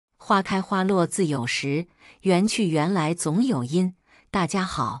花开花落自有时，缘去缘来总有因。大家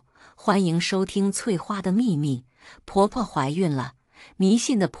好，欢迎收听翠花的秘密。婆婆怀孕了，迷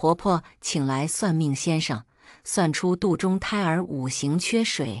信的婆婆请来算命先生，算出肚中胎儿五行缺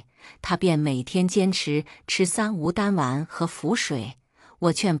水，她便每天坚持吃三无丹丸和符水。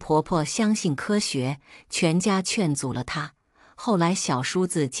我劝婆婆相信科学，全家劝阻了她。后来小叔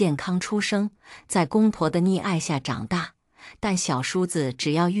子健康出生，在公婆的溺爱下长大。但小叔子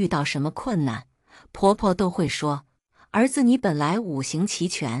只要遇到什么困难，婆婆都会说：“儿子，你本来五行齐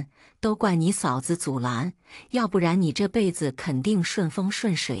全，都怪你嫂子阻拦，要不然你这辈子肯定顺风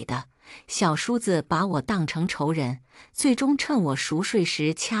顺水的。”小叔子把我当成仇人，最终趁我熟睡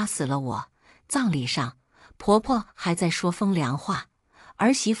时掐死了我。葬礼上，婆婆还在说风凉话：“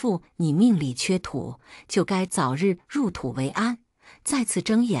儿媳妇，你命里缺土，就该早日入土为安。”再次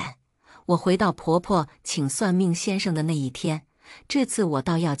睁眼，我回到婆婆请算命先生的那一天，这次我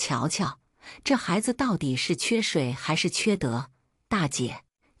倒要瞧瞧，这孩子到底是缺水还是缺德。大姐，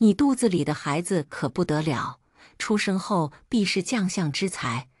你肚子里的孩子可不得了，出生后必是将相之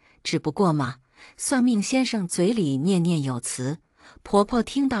才。只不过嘛，算命先生嘴里念念有词。婆婆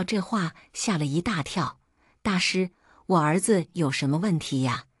听到这话吓了一大跳。大师，我儿子有什么问题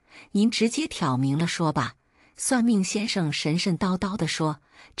呀？您直接挑明了说吧。算命先生神神叨叨地说：“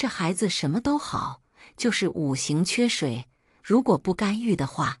这孩子什么都好，就是五行缺水，如果不干预的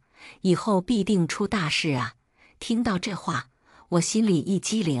话，以后必定出大事啊。”听到这话，我心里一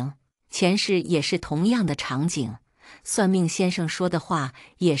激灵。前世也是同样的场景，算命先生说的话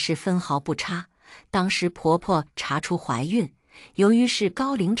也是分毫不差。当时婆婆查出怀孕，由于是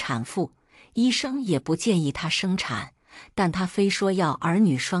高龄产妇，医生也不建议她生产。但她非说要儿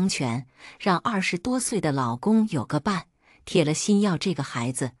女双全，让20多岁的老公有个伴，铁了心要这个孩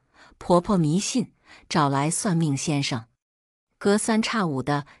子。婆婆迷信，找来算命先生，隔三差五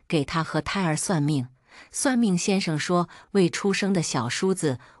的给她和胎儿算命。算命先生说，未出生的小叔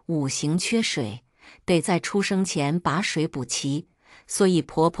子五行缺水，得在出生前把水补齐，所以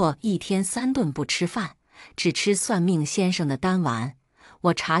婆婆一天3顿不吃饭，只吃算命先生的丹丸。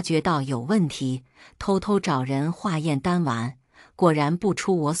我察觉到有问题，偷偷找人化验丹丸，果然不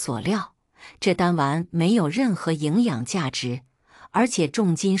出我所料，这丹丸没有任何营养价值，而且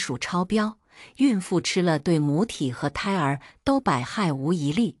重金属超标，孕妇吃了对母体和胎儿都百害无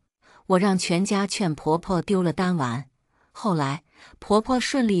一利。我让全家劝婆婆丢了丹丸。后来婆婆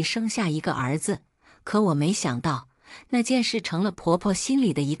顺利生下一个儿子，可我没想到，那件事成了婆婆心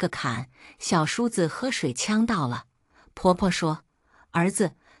里的一个坎。小叔子喝水呛到了，婆婆说：“儿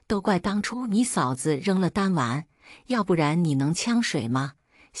子，都怪当初你嫂子扔了丹丸，要不然你能呛水吗？”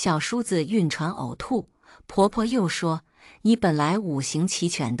小叔子晕船呕吐，婆婆又说：“你本来五行齐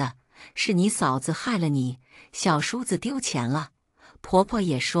全的，是你嫂子害了你。”小叔子丢钱了，婆婆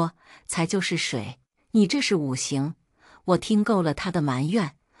也说：“才就是水，你这是五行。”我听够了她的埋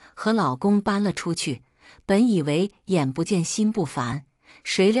怨，和老公搬了出去。本以为眼不见心不烦，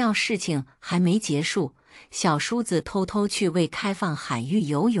谁料事情还没结束。小叔子偷偷去为开放海域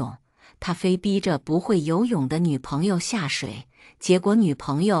游泳，他非逼着不会游泳的女朋友下水，结果女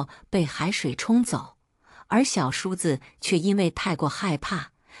朋友被海水冲走，而小叔子却因为太过害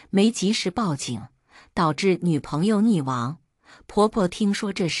怕，没及时报警，导致女朋友溺亡。婆婆听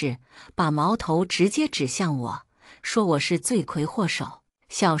说这事，把矛头直接指向我，说我是罪魁祸首。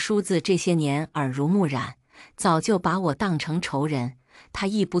小叔子这些年耳濡目染，早就把我当成仇人，他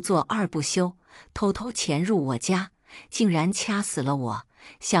一不做二不休，偷偷潜入我家，竟然掐死了我。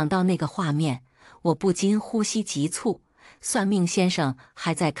想到那个画面，我不禁呼吸急促。算命先生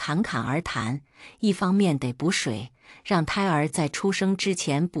还在侃侃而谈，一方面得补水，让胎儿在出生之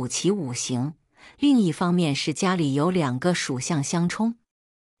前补齐五行；另一方面是家里有2个属相相冲，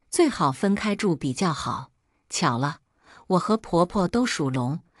最好分开住比较好。巧了，我和婆婆都属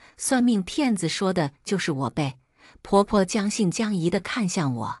龙，算命骗子说的就是我背。婆婆将信将疑地看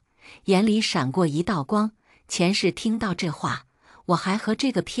向我，眼里闪过一道光。前世听到这话，我还和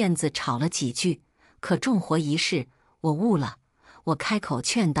这个骗子吵了几句，可重活一世，我悟了。我开口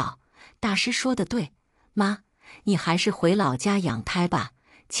劝道：“大师说的对，妈，你还是回老家养胎吧，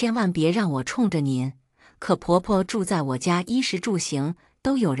千万别让我冲着您。”可婆婆住在我家，衣食住行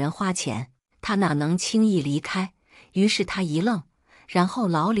都有人花钱，她哪能轻易离开？于是她一愣，然后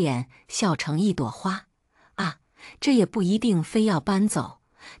老脸笑成一朵花：“啊，这也不一定非要搬走，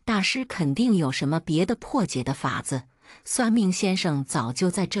大师肯定有什么别的破解的法子。算命先生早就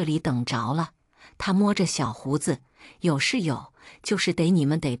在这里等着了。”他摸着小胡子：“有是有，就是你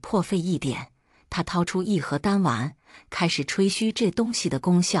们得破费一点。”他掏出1盒丹丸，开始吹嘘这东西的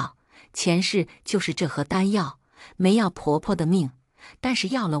功效。前世就是这盒丹药没要婆婆的命，但是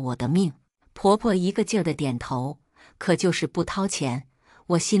要了我的命。婆婆一个劲儿的点头，可就是不掏钱。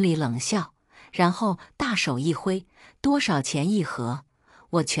我心里冷笑，然后大手一挥，多少钱一盒？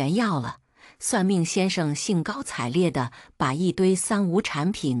我全要了。算命先生兴高采烈地把一堆三无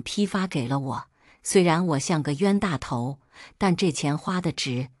产品批发给了我。虽然我像个冤大头，但这钱花得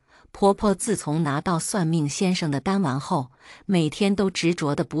值。婆婆自从拿到算命先生的丹丸后，每天都执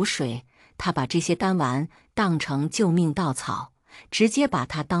着地补水。她把这些丹丸当成救命稻草，直接把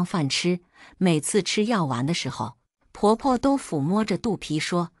它当饭吃。每次吃药丸的时候，婆婆都抚摸着肚皮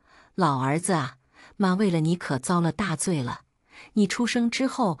说：“老儿子啊，妈为了你可遭了大罪了。你出生之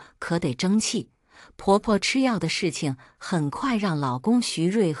后可得争气。”婆婆吃药的事情很快让老公徐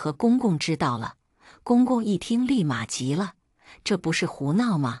瑞和公公知道了。公公一听立马急了：“这不是胡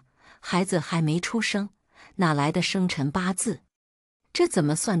闹吗？孩子还没出生，哪来的生辰八字？这怎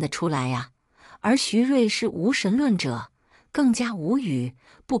么算得出来呀？”而徐瑞是无神论者，更加无语。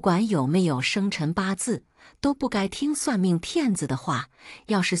不管有没有生辰八字，都不该听算命骗子的话。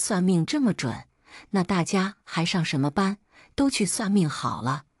要是算命这么准，那大家还上什么班？都去算命好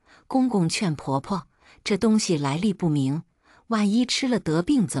了。公公劝婆婆，这东西来历不明，万一吃了得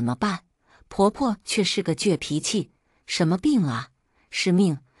病怎么办？婆婆却是个倔脾气：“什么病啊？是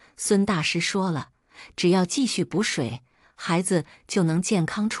命。孙大师说了，只要继续补水，孩子就能健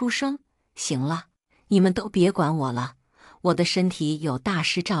康出生。行了，你们都别管我了，我的身体有大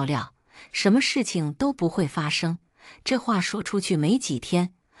师照料，什么事情都不会发生。”这话说出去没几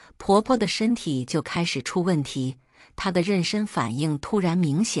天，婆婆的身体就开始出问题。她的妊娠反应突然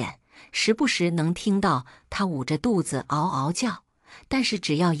明显，时不时能听到她捂着肚子嗷嗷叫。但是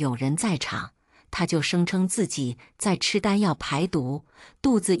只要有人在场，她就声称自己在吃丹药排毒，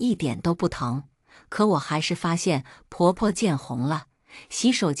肚子一点都不疼。可我还是发现婆婆见红了。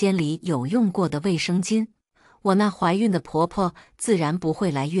洗手间里有用过的卫生巾，我那怀孕的婆婆自然不会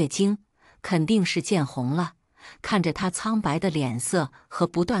来月经，肯定是见红了。看着她苍白的脸色和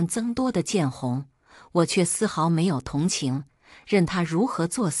不断增多的见红，我却丝毫没有同情，任她如何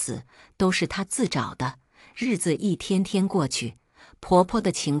作死，都是她自找的。日子一天天过去，婆婆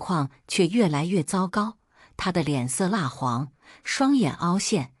的情况却越来越糟糕。她的脸色蜡黄，双眼凹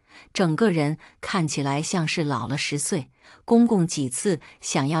陷，整个人看起来像是老了10岁。公公几次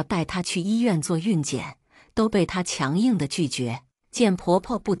想要带她去医院做孕检，都被她强硬的拒绝。见婆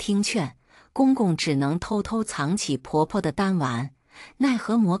婆不听劝，公公只能偷偷藏起婆婆的丹丸。奈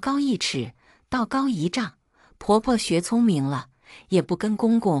何魔高1尺，道高1丈，婆婆学聪明了，也不跟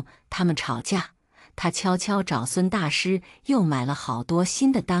公公他们吵架。她悄悄找孙大师又买了好多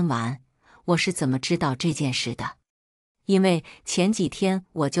新的丹丸。我是怎么知道这件事的？因为前几天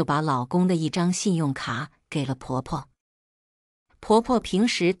我就把老公的一张信用卡给了婆婆。婆婆平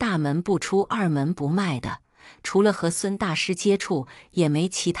时大门不出二门不迈的，除了和孙大师接触，也没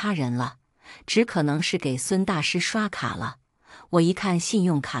其他人了，只可能是给孙大师刷卡了。我一看信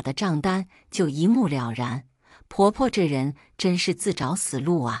用卡的账单，就一目了然。婆婆这人真是自找死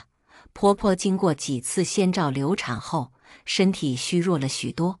路啊！婆婆经过几次先兆流产后，身体虚弱了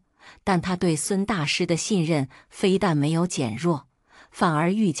许多，但她对孙大师的信任非但没有减弱，反而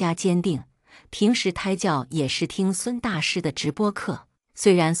愈加坚定。平时胎教也是听孙大师的直播课。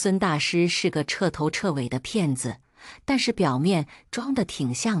虽然孙大师是个彻头彻尾的骗子，但是表面装得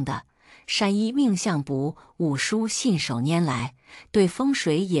挺像的。山医命相卜、五书信手拈来，对风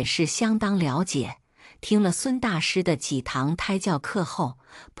水也是相当了解。听了孙大师的几堂胎教课后，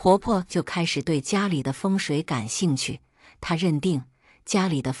婆婆就开始对家里的风水感兴趣。她认定家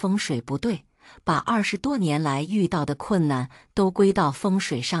里的风水不对，把20多年来遇到的困难都归到风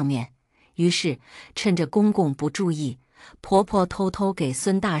水上面。于是趁着公公不注意，婆婆偷偷给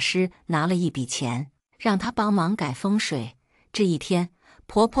孙大师拿了一笔钱，让他帮忙改风水。这一天，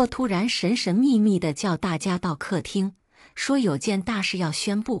婆婆突然神神秘秘地叫大家到客厅，说有件大事要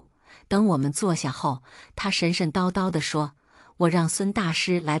宣布。等我们坐下后，她神神叨叨地说：“我让孙大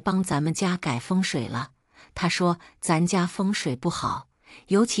师来帮咱们家改风水了。他说咱家风水不好，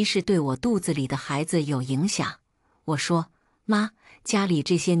尤其是对我肚子里的孩子有影响。”我说：“妈，家里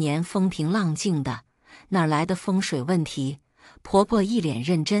这些年风平浪静的，哪来的风水问题？”婆婆一脸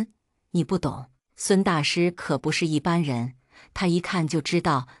认真：“你不懂，孙大师可不是一般人，他一看就知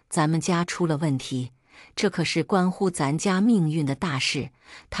道咱们家出了问题，这可是关乎咱家命运的大事，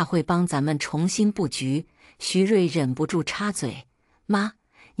他会帮咱们重新布局。”徐瑞忍不住插嘴：“妈，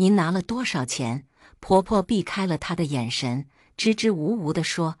您拿了多少钱？”婆婆避开了她的眼神，支支吾吾地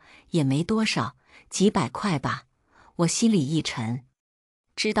说：“也没多少，几百块吧。”我心里一沉，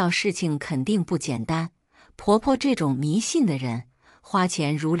知道事情肯定不简单。婆婆这种迷信的人，花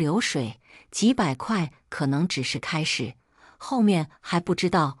钱如流水，几百块可能只是开始，后面还不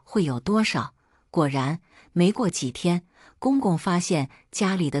知道会有多少。果然，没过几天，公公发现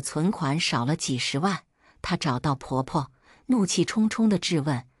家里的存款少了几十万。他找到婆婆，怒气冲冲地质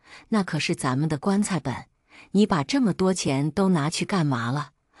问：“那可是咱们的棺材本，你把这么多钱都拿去干嘛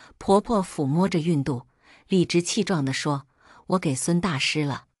了？”婆婆抚摸着孕肚，理直气壮地说：“我给孙大师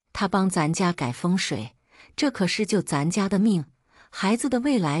了，他帮咱家改风水，这可是救咱家的命，孩子的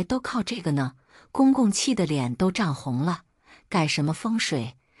未来都靠这个呢。”公公气得脸都涨红了：“改什么风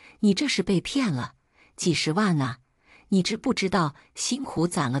水？你这是被骗了，几十万呢！你知不知道辛苦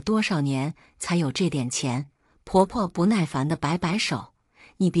攒了多少年才有这点钱？”婆婆不耐烦地摆摆手：“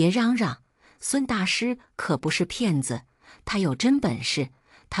你别嚷嚷，孙大师可不是骗子，他有真本事，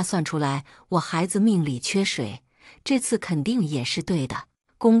他算出来我孩子命里缺水，这次肯定也是对的。”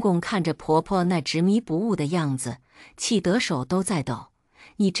公公看着婆婆那执迷不悟的样子，气得手都在抖：“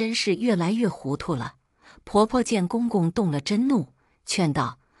你真是越来越糊涂了。”婆婆见公公动了真怒，劝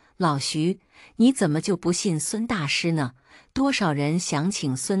道：“老徐，你怎么就不信孙大师呢？多少人想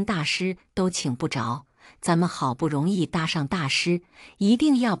请孙大师都请不着，咱们好不容易搭上大师，一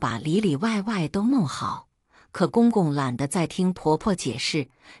定要把里里外外都弄好。”可公公懒得再听婆婆解释，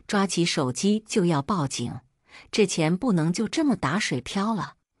抓起手机就要报警。这钱不能就这么打水漂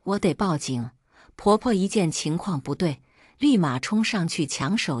了，我得报警。婆婆一见情况不对，立马冲上去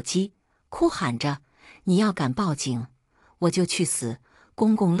抢手机，哭喊着：“你要敢报警，我就去死！”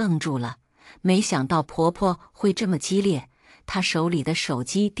公公愣住了，没想到婆婆会这么激烈，她手里的手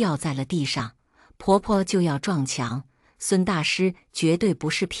机掉在了地上。婆婆就要撞墙：“孙大师绝对不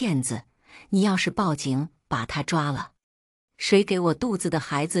是骗子，你要是报警，把他抓了，谁给我肚子的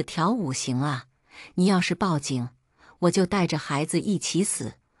孩子调五行啊？你要是报警，我就带着孩子一起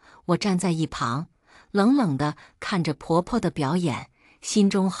死。”我站在一旁，冷冷地看着婆婆的表演，心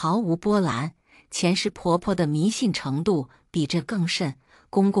中毫无波澜。前世婆婆的迷信程度比这更甚，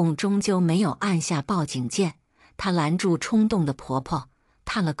公公终究没有按下报警键。他拦住冲动的婆婆，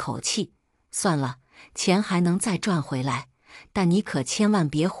叹了口气：“算了，钱还能再赚回来，但你可千万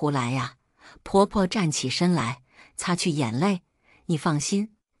别胡来呀！”婆婆站起身来，擦去眼泪：“你放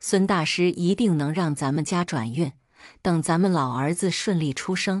心，孙大师一定能让咱们家转运，等咱们老儿子顺利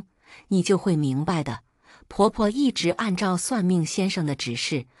出生，你就会明白的。”婆婆一直按照算命先生的指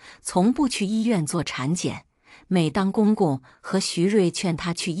示，从不去医院做产检。每当公公和徐瑞劝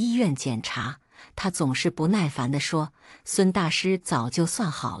她去医院检查，她总是不耐烦地说：“孙大师早就算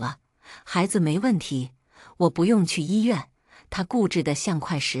好了，孩子没问题，我不用去医院。”她固执得像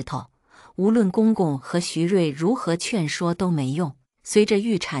块石头，无论公公和徐瑞如何劝说都没用。随着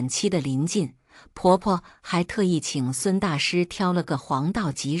预产期的临近，婆婆还特意请孙大师挑了个黄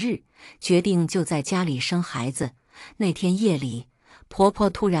道吉日，决定就在家里生孩子。那天夜里，婆婆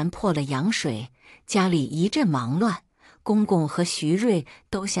突然破了羊水，家里一阵忙乱。公公和徐瑞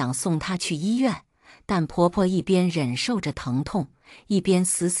都想送她去医院，但婆婆一边忍受着疼痛，一边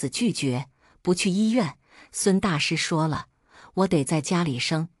死死拒绝不去医院。孙大师说了，我得在家里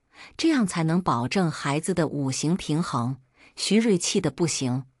生，这样才能保证孩子的五行平衡。徐瑞气得不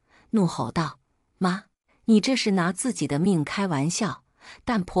行，怒吼道：“妈，你这是拿自己的命开玩笑！”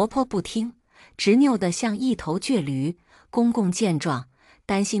但婆婆不听，执拗得像一头倔驴。公公见状，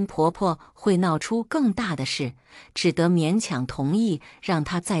担心婆婆会闹出更大的事，只得勉强同意让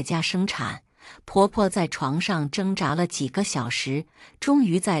她在家生产。婆婆在床上挣扎了几个小时，终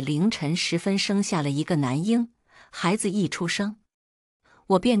于在凌晨时分生下了一个男婴。孩子一出生，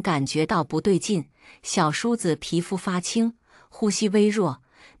我便感觉到不对劲，小叔子皮肤发青，呼吸微弱，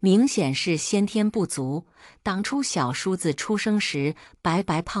明显是先天不足。当初小叔子出生时白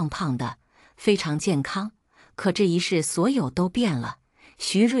白胖胖的，非常健康，可这一世所有都变了。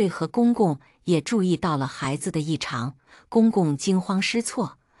徐瑞和公公也注意到了孩子的异常，公公惊慌失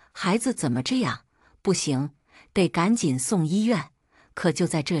措：“孩子怎么这样？不行，得赶紧送医院！”可就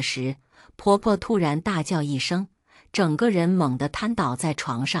在这时，婆婆突然大叫一声，整个人猛地瘫倒在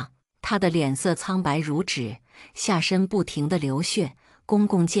床上，她的脸色苍白如纸，下身不停地流血。公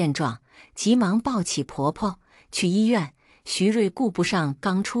公见状，急忙抱起婆婆去医院。徐瑞顾不上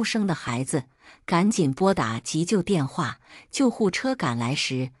刚出生的孩子，赶紧拨打急救电话。救护车赶来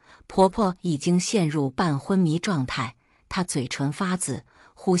时，婆婆已经陷入半昏迷状态，她嘴唇发紫，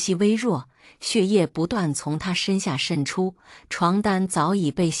呼吸微弱，血液不断从她身下渗出，床单早已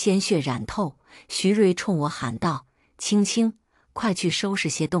被鲜血染透。徐瑞冲我喊道：“青青，快去收拾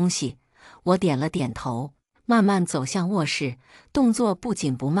些东西。”我点了点头，慢慢走向卧室，动作不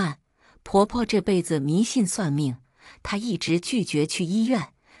紧不慢。婆婆这辈子迷信算命，她一直拒绝去医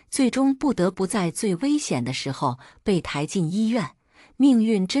院，最终不得不在最危险的时候被抬进医院。命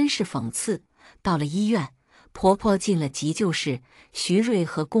运真是讽刺，到了医院，婆婆进了急救室，徐瑞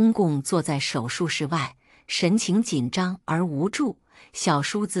和公公坐在手术室外，神情紧张而无助。小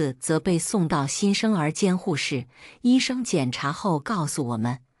叔子则被送到新生儿监护室，医生检查后告诉我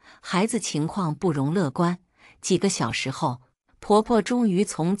们，孩子情况不容乐观。几个小时后，婆婆终于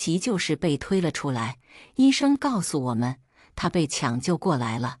从急救室被推了出来，医生告诉我们，她被抢救过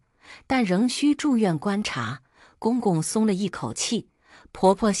来了，但仍需住院观察。公公松了一口气。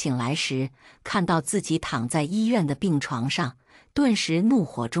婆婆醒来时，看到自己躺在医院的病床上，顿时怒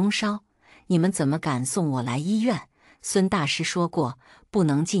火中烧：“你们怎么敢送我来医院？孙大师说过，不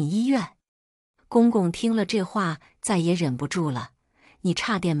能进医院。”公公听了这话，再也忍不住了：“你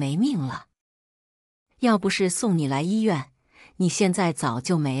差点没命了！要不是送你来医院，你现在早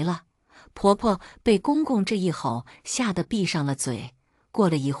就没了。”婆婆被公公这一吼吓得闭上了嘴。过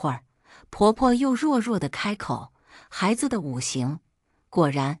了一会儿，婆婆又弱弱地开口：“孩子的五行。”果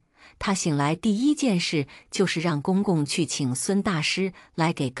然，她醒来第一件事就是让公公去请孙大师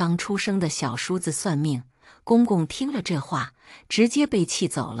来给刚出生的小叔子算命。公公听了这话，直接被气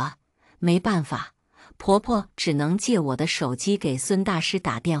走了。没办法，婆婆只能借我的手机给孙大师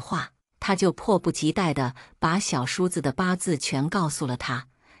打电话。她就迫不及待地把小叔子的八字全告诉了他。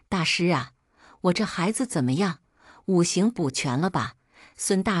大师啊，我这孩子怎么样？五行补全了吧？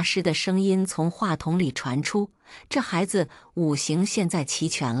孙大师的声音从话筒里传出。这孩子五行现在齐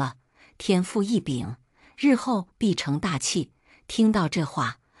全了，天赋异禀，日后必成大器。听到这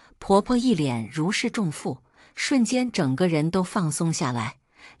话，婆婆一脸如释重负，瞬间整个人都放松下来，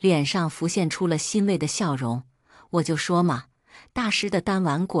脸上浮现出了欣慰的笑容。我就说嘛，大师的丹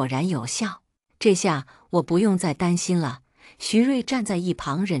丸果然有效，这下我不用再担心了。徐瑞站在一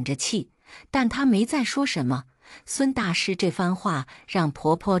旁忍着气，但他没再说什么。孙大师这番话让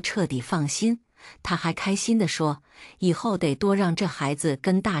婆婆彻底放心，她还开心地说，以后得多让这孩子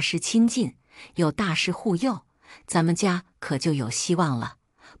跟大师亲近，有大师护佑，咱们家可就有希望了。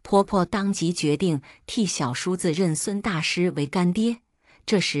婆婆当即决定替小叔子认孙大师为干爹。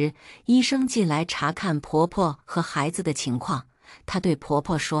这时，医生进来查看婆婆和孩子的情况，他对婆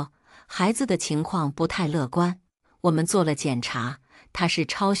婆说，孩子的情况不太乐观，我们做了检查，他是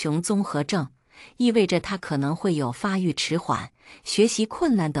超雄综合症，意味着他可能会有发育迟缓、学习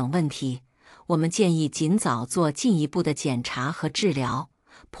困难等问题。我们建议尽早做进一步的检查和治疗。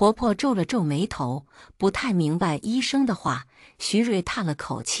婆婆皱了皱眉头，不太明白医生的话。徐瑞叹了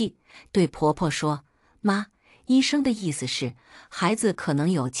口气，对婆婆说：“妈，医生的意思是，孩子可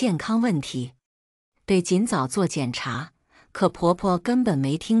能有健康问题，得尽早做检查。”可婆婆根本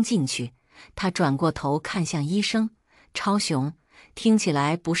没听进去，她转过头看向医生：“超雄，听起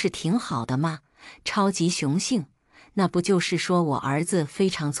来不是挺好的吗？超级雄性，那不就是说我儿子非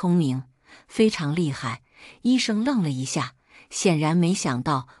常聪明，非常厉害？”医生愣了一下，显然没想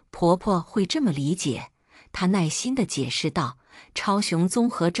到婆婆会这么理解。她耐心地解释道：“超雄综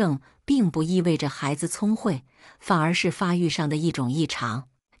合症并不意味着孩子聪慧，反而是发育上的一种异常。”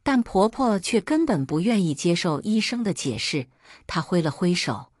但婆婆却根本不愿意接受医生的解释，她挥了挥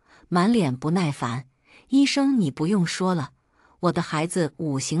手，满脸不耐烦：“医生，你不用说了，我的孩子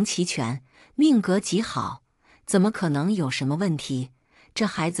五行齐全，命格极好，怎么可能有什么问题？这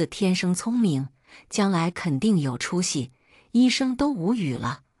孩子天生聪明，将来肯定有出息。”医生都无语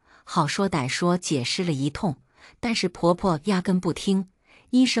了，好说歹说解释了一通，但是婆婆压根不听。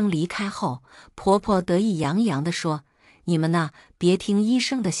医生离开后，婆婆得意洋洋地说：“你们呐，别听医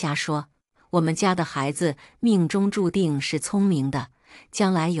生的瞎说，我们家的孩子命中注定是聪明的，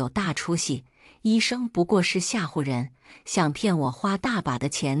将来有大出息。医生不过是吓唬人，想骗我花大把的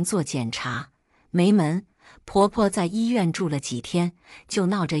钱做检查，没门。”婆婆在医院住了几天，就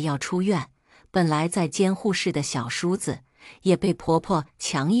闹着要出院。本来在监护室的小叔子也被婆婆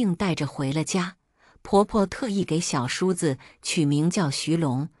强硬带着回了家。婆婆特意给小叔子取名叫徐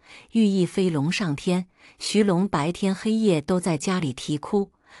龙，寓意飞龙上天。徐龙白天黑夜都在家里啼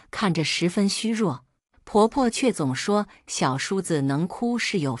哭，看着十分虚弱。婆婆却总说小叔子能哭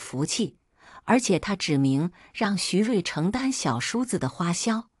是有福气，而且她指明让徐瑞承担小叔子的花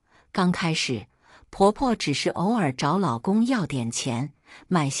销。刚开始，婆婆只是偶尔找老公要点钱，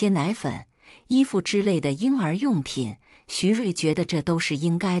买些奶粉、衣服之类的婴儿用品。徐瑞觉得这都是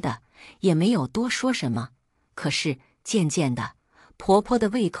应该的，也没有多说什么。可是渐渐的，婆婆的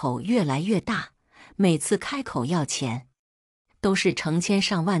胃口越来越大，每次开口要钱，都是成千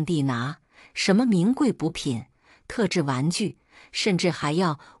上万地拿，什么名贵补品、特制玩具，甚至还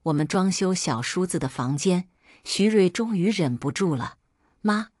要我们装修小叔子的房间。徐瑞终于忍不住了：“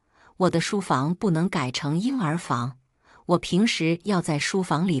妈，我的书房不能改成婴儿房，我平时要在书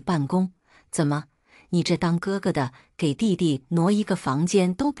房里办公，怎么？你这当哥哥的给弟弟挪一个房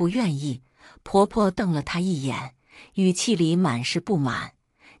间都不愿意？婆婆瞪了她一眼，语气里满是不满：“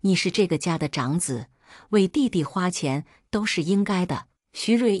你是这个家的长子，为弟弟花钱都是应该的。”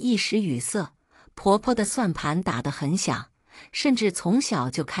徐瑞一时语塞，婆婆的算盘打得很响，甚至从小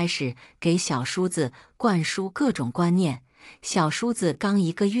就开始给小叔子灌输各种观念。小叔子刚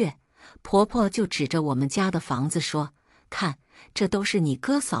1个月，婆婆就指着我们家的房子说：“看，这都是你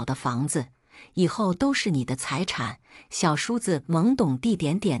哥嫂的房子，以后都是你的财产。”小叔子懵懂地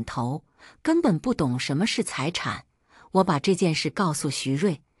点点头，根本不懂什么是财产。我把这件事告诉徐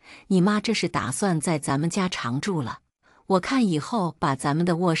瑞：“你妈这是打算在咱们家常住了。我看以后把咱们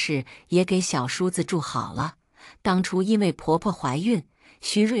的卧室也给小叔子住好了。当初因为婆婆怀孕，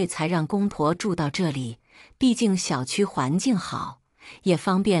徐瑞才让公婆住到这里，毕竟小区环境好，也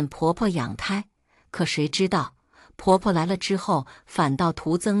方便婆婆养胎。可谁知道婆婆来了之后，反倒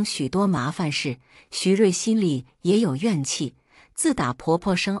徒增许多麻烦事。徐瑞心里也有怨气。自打婆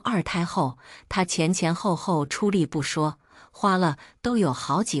婆生2胎后，她前前后后出力不说，花了都有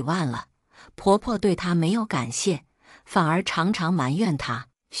好几万了。婆婆对她没有感谢，反而常常埋怨她。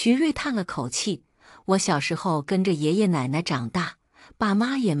徐瑞叹了口气：“我小时候跟着爷爷奶奶长大，爸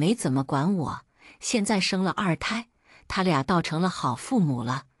妈也没怎么管我。现在生了2胎，他俩倒成了好父母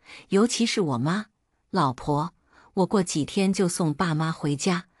了。尤其是我妈，老婆，我过几天就送爸妈回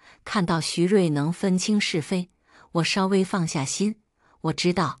家。”看到徐瑞能分清是非，我稍微放下心。我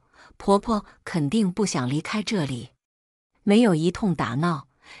知道婆婆肯定不想离开这里，没有一通打闹，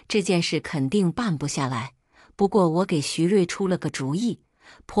这件事肯定办不下来。不过我给徐瑞出了个主意，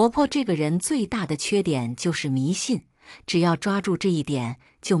婆婆这个人最大的缺点就是迷信，只要抓住这一点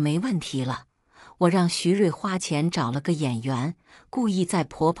就没问题了。我让徐瑞花钱找了个演员，故意在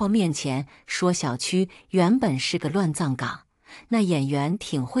婆婆面前说小区原本是个乱葬岗。那演员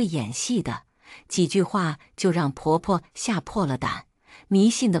挺会演戏的，几句话就让婆婆吓破了胆。迷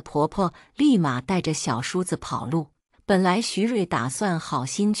信的婆婆立马带着小叔子跑路。本来徐瑞打算好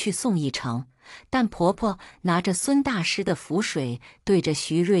心去送一程，但婆婆拿着孙大师的符水对着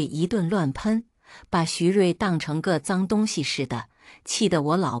徐瑞一顿乱喷，把徐瑞当成个脏东西似的，气得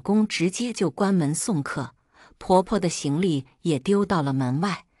我老公直接就关门送客。婆婆的行李也丢到了门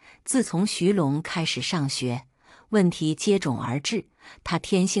外。自从徐龙开始上学，问题接踵而至。她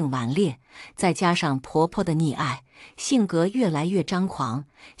天性顽劣，再加上婆婆的溺爱，性格越来越张狂。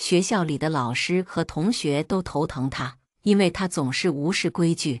学校里的老师和同学都头疼她，因为她总是无视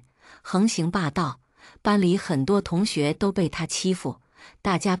规矩，横行霸道。班里很多同学都被她欺负，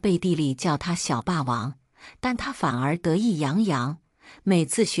大家背地里叫她小霸王，但她反而得意洋洋。每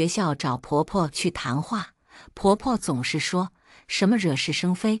次学校找婆婆去谈话，婆婆总是说什么惹是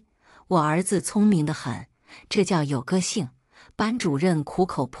生非，我儿子聪明得很，这叫有个性。班主任苦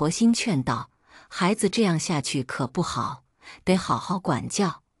口婆心劝道，孩子这样下去可不好，得好好管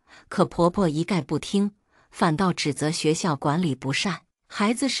教。可婆婆一概不听，反倒指责学校管理不善。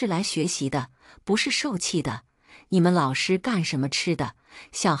孩子是来学习的，不是受气的。你们老师干什么吃的？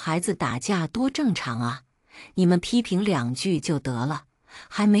小孩子打架多正常啊，你们批评2句就得了，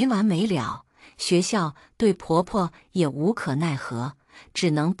还没完没了。学校对婆婆也无可奈何，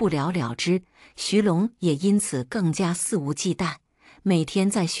只能不了了之。徐龙也因此更加肆无忌惮，每天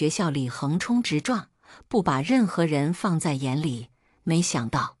在学校里横冲直撞，不把任何人放在眼里。没想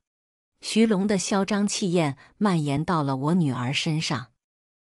到，徐龙的嚣张气焰蔓延到了我女儿身上。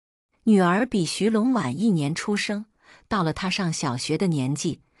女儿比徐龙晚1年出生，到了她上小学的年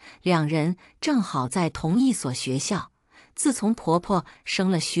纪，2人正好在同一所学校。自从婆婆生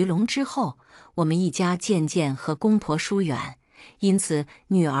了徐龙之后，我们一家渐渐和公婆疏远，因此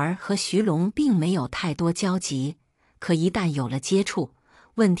女儿和徐龙并没有太多交集。可一旦有了接触，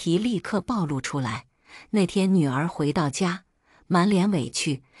问题立刻暴露出来。那天女儿回到家，满脸委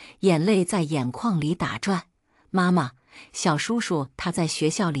屈，眼泪在眼眶里打转。妈妈，小叔叔他在学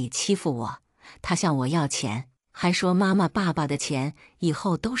校里欺负我，他向我要钱，还说妈妈爸爸的钱以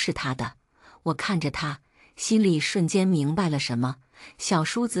后都是他的。我看着他，心里瞬间明白了什么。小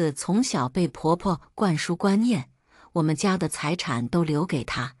叔子从小被婆婆灌输观念，我们家的财产都留给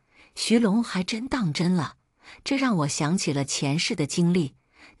他，徐龙还真当真了。这让我想起了前世的经历。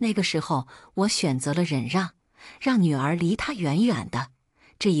那个时候我选择了忍让，让女儿离他远远的。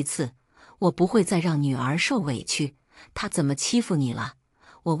这一次我不会再让女儿受委屈。她怎么欺负你了？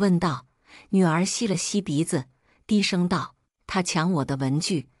我问道。女儿吸了吸鼻子，低声道：她抢我的文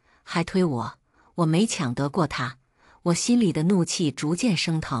具，还推我，我没抢得过她。我心里的怒气逐渐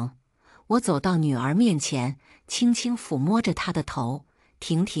升腾。我走到女儿面前，轻轻抚摸着她的头。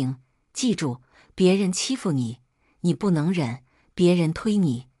婷婷，记住，别人欺负你，你不能忍；别人推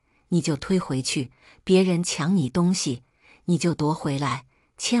你，你就推回去；别人抢你东西，你就夺回来。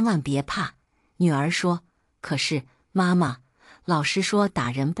千万别怕。女儿说：可是妈妈，老师说打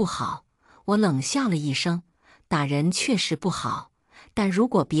人不好。我冷笑了一声，打人确实不好，但如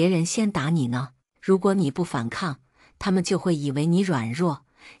果别人先打你呢？如果你不反抗，他们就会以为你软弱，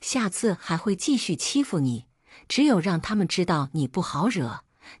下次还会继续欺负你。只有让他们知道你不好惹，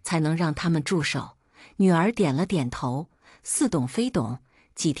才能让他们住手。女儿点了点头，似懂非懂。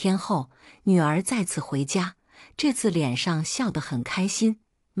几天后，女儿再次回家，这次脸上笑得很开心。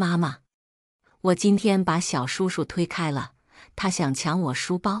妈妈，我今天把小叔叔推开了，他想抢我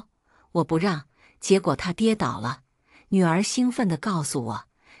书包，我不让，结果他跌倒了。女儿兴奋地告诉我。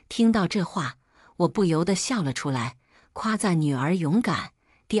听到这话，我不由得笑了出来，夸赞女儿勇敢。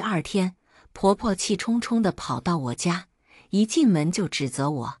第二天，婆婆气冲冲地跑到我家，一进门就指责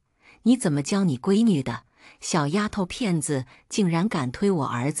我：你怎么教你闺女的？小丫头片子竟然敢推我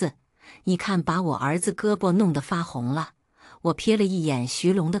儿子，你看把我儿子胳膊弄得发红了。我瞥了一眼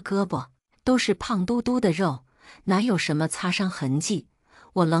徐龙的胳膊，都是胖嘟嘟的肉，哪有什么擦伤痕迹？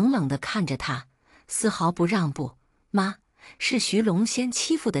我冷冷地看着他，丝毫不让步。妈，是徐龙先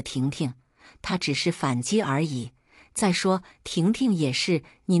欺负的婷婷，他只是反击而已。再说婷婷也是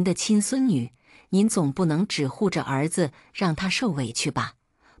您的亲孙女，您总不能只护着儿子让他受委屈吧？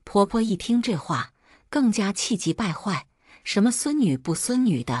婆婆一听这话，更加气急败坏。什么孙女不孙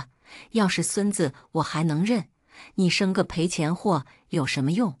女的，要是孙子我还能认，你生个赔钱货有什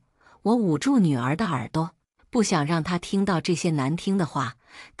么用？我捂住女儿的耳朵，不想让她听到这些难听的话。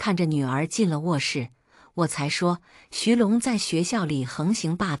看着女儿进了卧室，我才说，徐龙在学校里横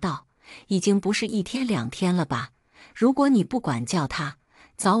行霸道，已经不是一天两天了吧？如果你不管教他，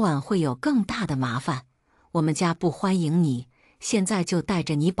早晚会有更大的麻烦。我们家不欢迎你，现在就带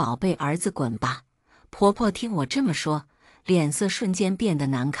着你宝贝儿子滚吧。婆婆听我这么说，脸色瞬间变得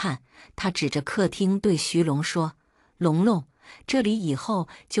难看。她指着客厅对徐龙说：龙龙，这里以后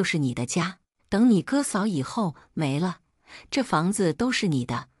就是你的家，等你哥嫂以后没了，这房子都是你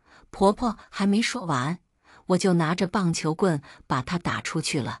的。婆婆还没说完，我就拿着棒球棍把她打出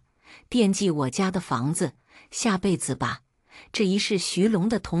去了。惦记我家的房子，下辈子吧。这一世徐龙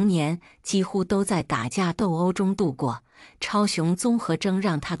的童年几乎都在打架斗殴中度过，超雄综合征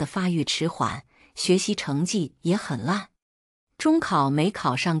让他的发育迟缓，学习成绩也很烂。中考没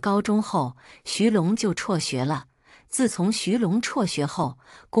考上高中后，徐龙就辍学了。自从徐龙辍学后，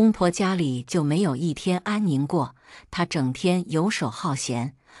公婆家里就没有一天安宁过。他整天游手好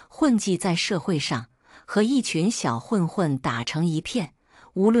闲，混迹在社会上，和一群小混混打成一片。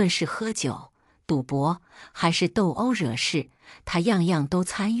无论是喝酒、赌博，还是斗殴惹事，他样样都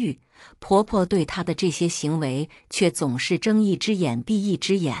参与。婆婆对他的这些行为却总是睁一只眼闭一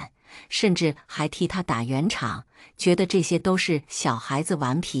只眼，甚至还替他打圆场，觉得这些都是小孩子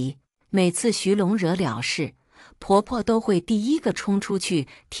顽皮。每次徐龙惹了事，婆婆都会第一个冲出去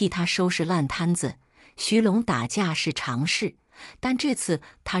替他收拾烂摊子。徐龙打架是常事，但这次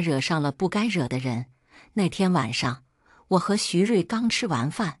他惹上了不该惹的人。那天晚上，我和徐瑞刚吃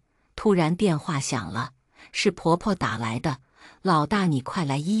完饭，突然电话响了，是婆婆打来的。老大，你快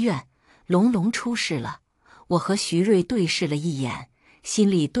来医院，龙龙出事了。我和徐瑞对视了一眼，心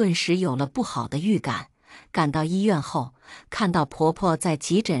里顿时有了不好的预感。赶到医院后，看到婆婆在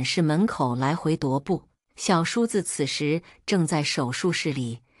急诊室门口来回踱步，小叔子此时正在手术室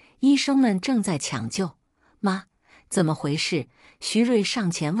里，医生们正在抢救。妈，怎么回事？徐瑞上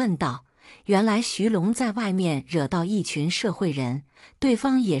前问道。原来徐龙在外面惹到一群社会人，对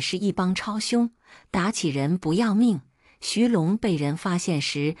方也是一帮超凶，打起人不要命。徐龙被人发现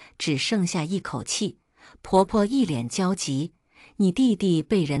时只剩下一口气。婆婆一脸焦急：你弟弟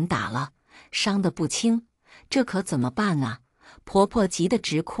被人打了，伤得不轻，这可怎么办啊？婆婆急得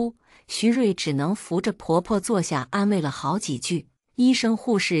直哭。徐瑞只能扶着婆婆坐下，安慰了好几句。医生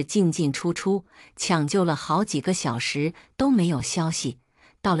护士进进出出，抢救了好几个小时都没有消息。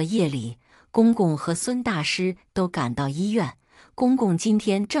到了夜里，公公和孙大师都赶到医院。公公今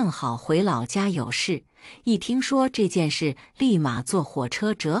天正好回老家有事，一听说这件事，立马坐火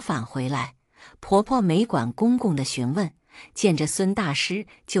车折返回来。婆婆没管公公的询问，见着孙大师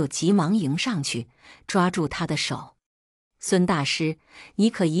就急忙迎上去，抓住他的手。孙大师，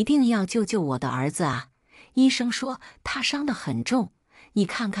你可一定要救救我的儿子啊！医生说他伤得很重，你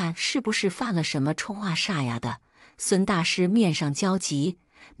看看是不是犯了什么冲啊煞呀的？孙大师面上焦急，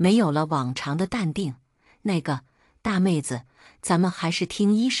没有了往常的淡定。那个大妹子，咱们还是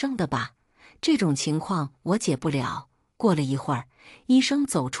听医生的吧，这种情况我解不了。过了一会儿，医生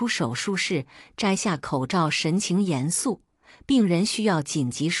走出手术室，摘下口罩，神情严肃。病人需要紧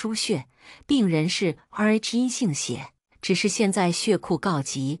急输血，病人是 Rh 阴性血，只是现在血库告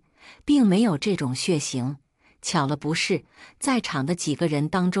急，并没有这种血型。巧了不是，在场的几个人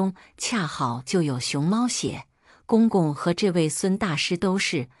当中，恰好就有熊猫血。公公和这位孙大师都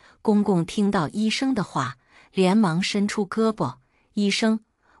是。公公听到医生的话，连忙伸出胳膊：“医生，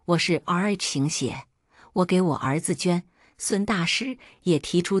我是 RH 型血，我给我儿子捐。”孙大师也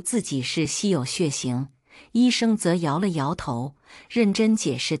提出自己是稀有血型，医生则摇了摇头，认真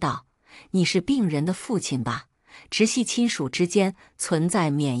解释道：“你是病人的父亲吧？直系亲属之间存在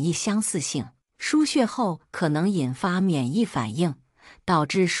免疫相似性，输血后可能引发免疫反应，导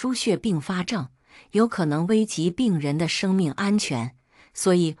致输血并发症，有可能危及病人的生命安全。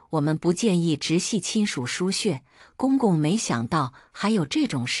所以我们不建议直系亲属输血。”公公没想到还有这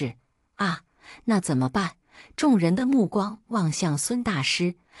种事啊，那怎么办？众人的目光望向孙大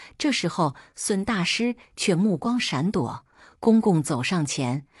师，这时候孙大师却目光闪躲。公公走上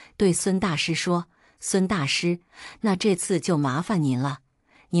前对孙大师说：“孙大师，那这次就麻烦您了。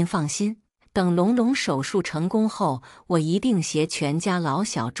您放心，等隆隆手术成功后，我一定携全家老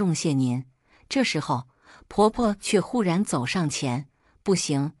小重谢您。”这时候婆婆却忽然走上前：“不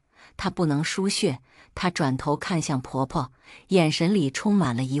行，她不能输血。”她转头看向婆婆，眼神里充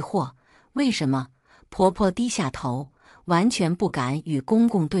满了疑惑：“为什么？”婆婆低下头，完全不敢与公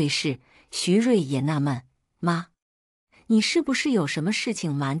公对视。徐瑞也纳闷：“妈，你是不是有什么事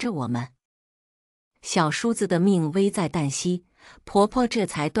情瞒着我们？”小叔子的命危在旦夕，婆婆这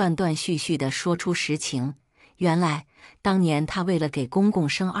才断断续续地说出实情。原来当年她为了给公公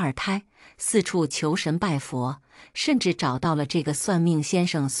生二胎，四处求神拜佛，甚至找到了这个算命先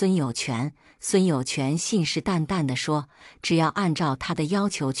生孙有权。孙有权信誓旦旦地说，只要按照他的要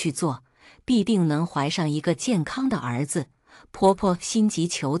求去做，必定能怀上一个健康的儿子。婆婆心急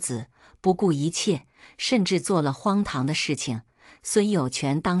求子，不顾一切，甚至做了荒唐的事情。孙有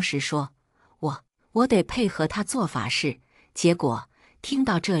权当时说：“我得配合他做法事。”结果听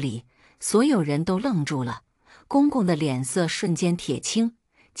到这里，所有人都愣住了。公公的脸色瞬间铁青。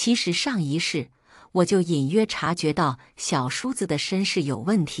其实上一世我就隐约察觉到小叔子的身世有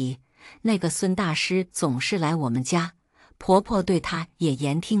问题。那个孙大师总是来我们家，婆婆对他也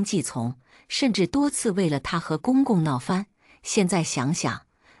言听计从，甚至多次为了他和公公闹翻。现在想想，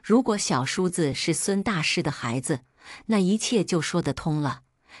如果小叔子是孙大师的孩子，那一切就说得通了。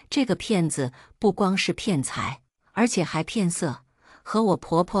这个骗子不光是骗财，而且还骗色，和我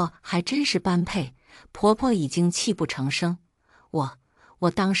婆婆还真是般配。婆婆已经泣不成声。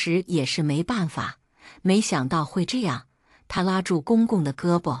我当时也是没办法，没想到会这样。她拉住公公的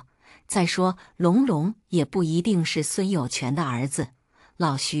胳膊：“再说龙龙也不一定是孙有权的儿子，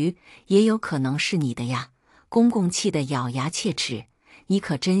老徐也有可能是你的呀。”公公气得咬牙切齿：“你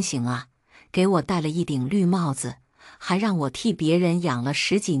可真行啊，给我戴了一顶绿帽子，还让我替别人养了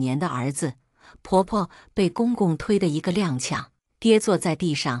10几年的儿子。”婆婆被公公推得一个踉跄，跌坐在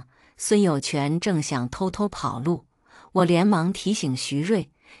地上。孙有权正想偷偷跑路，我连忙提醒徐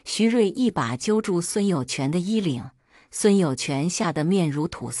瑞，徐瑞一把揪住孙有权的衣领。孙有权吓得面如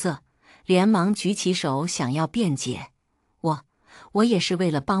土色，连忙举起手想要辩解：“我也是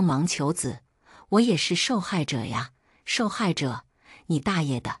为了帮忙求子，我也是受害者呀，受害者，你大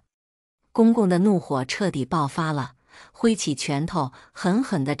爷的！”公公的怒火彻底爆发了，挥起拳头狠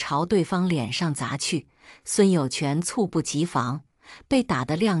狠地朝对方脸上砸去。孙有权猝不及防，被打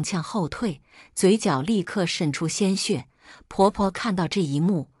得踉跄后退，嘴角立刻渗出鲜血。婆婆看到这一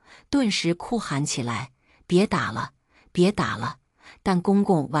幕，顿时哭喊起来：“别打了，别打了！”但公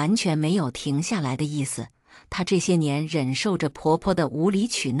公完全没有停下来的意思。他这些年忍受着婆婆的无理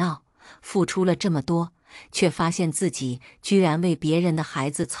取闹，付出了这么多，却发现自己居然为别人的孩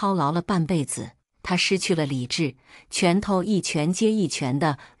子操劳了半辈子。他失去了理智，拳头一拳接一拳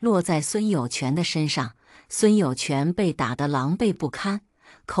地落在孙有权的身上。孙有权被打得狼狈不堪，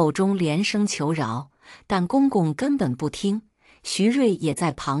口中连声求饶，但公公根本不听。徐瑞也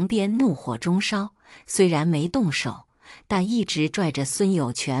在旁边怒火中烧，虽然没动手，但一直拽着孙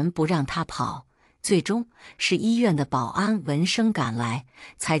有权不让他跑。最终是医院的保安闻声赶来，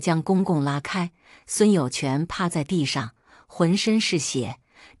才将公公拉开。孙有权趴在地上，浑身是血，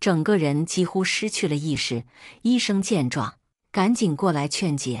整个人几乎失去了意识。医生见状，赶紧过来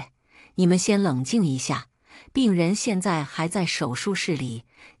劝解：“你们先冷静一下，病人现在还在手术室里，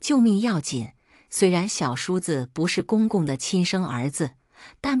救命要紧。虽然小叔子不是公公的亲生儿子，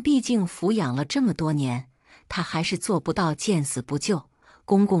但毕竟抚养了这么多年，他还是做不到见死不救。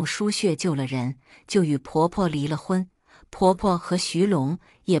公公输血救了人，就与婆婆离了婚。婆婆和徐龙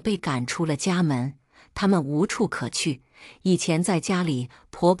也被赶出了家门，他们无处可去。以前在家里，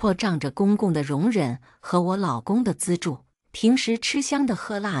婆婆仗着公公的容忍和我老公的资助，平时吃香的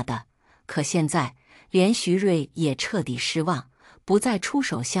喝辣的。可现在，连徐瑞也彻底失望，不再出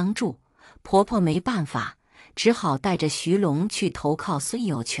手相助。婆婆没办法，只好带着徐龙去投靠孙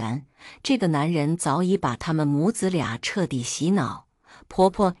有权。这个男人早已把他们母子俩彻底洗脑。婆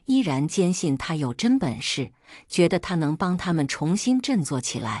婆依然坚信他有真本事，觉得他能帮他们重新振作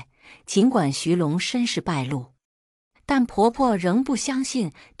起来。尽管徐龙身世败露，但婆婆仍不相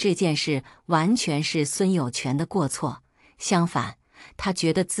信这件事完全是孙有权的过错。相反，她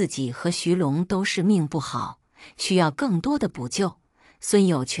觉得自己和徐龙都是命不好，需要更多的补救。孙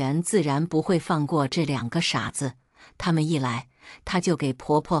有权自然不会放过这两个傻子。他们一来，他就给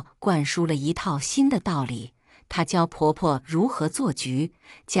婆婆灌输了一套新的道理。他教婆婆如何做局，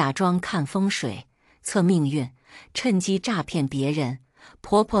假装看风水、测命运，趁机诈骗别人。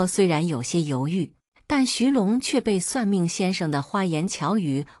婆婆虽然有些犹豫，但徐龙却被算命先生的花言巧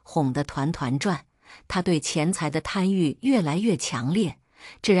语哄得团团转。他对钱财的贪欲越来越强烈，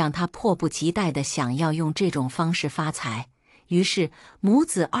这让他迫不及待地想要用这种方式发财。于是母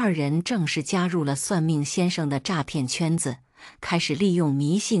子二人正式加入了算命先生的诈骗圈子，开始利用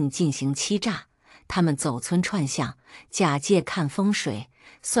迷信进行欺诈。他们走村串巷，假借看风水、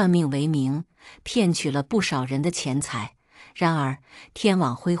算命为名，骗取了不少人的钱财。然而天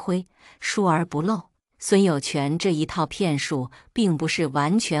网恢恢，疏而不漏，孙有权这一套骗术并不是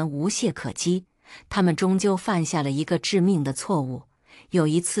完全无懈可击，他们终究犯下了一个致命的错误。有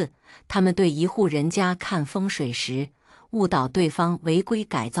一次，他们对一户人家看风水时，误导对方违规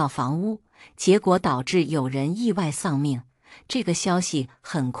改造房屋，结果导致有人意外丧命。这个消息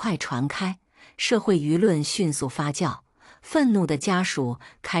很快传开，社会舆论迅速发酵，愤怒的家属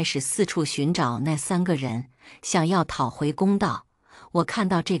开始四处寻找那3个人，想要讨回公道。我看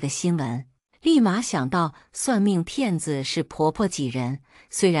到这个新闻，立马想到算命骗子是婆婆几人。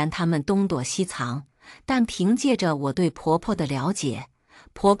虽然他们东躲西藏，但凭借着我对婆婆的了解，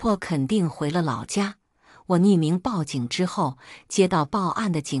婆婆肯定回了老家。我匿名报警之后，接到报案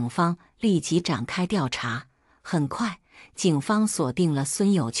的警方立即展开调查。很快，警方锁定了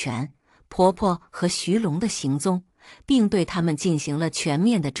孙有权、婆婆和徐龙的行踪，并对他们进行了全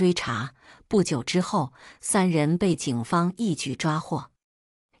面的追查。不久之后，3人被警方一举抓获，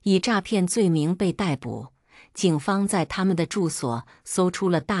以诈骗罪名被逮捕。警方在他们的住所搜出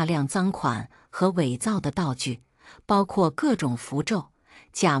了大量赃款和伪造的道具，包括各种符咒、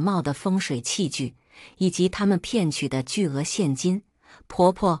假冒的风水器具，以及他们骗取的巨额现金。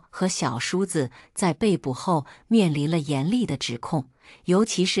婆婆和小叔子在被捕后面临了严厉的指控，尤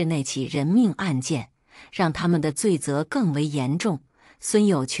其是那起人命案件，让他们的罪责更为严重。孙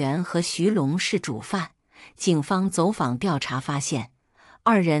有权和徐龙是主犯。警方走访调查发现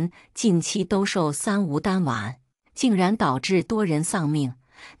，2人近期兜售三无丹丸，竟然导致多人丧命。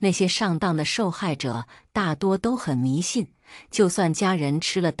那些上当的受害者大多都很迷信，就算家人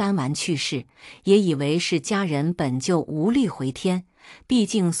吃了丹丸去世，也以为是家人本就无力回天。毕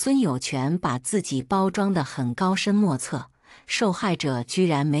竟孙有权把自己包装得很高深莫测，受害者居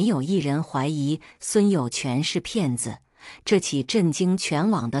然没有一人怀疑孙有权是骗子。这起震惊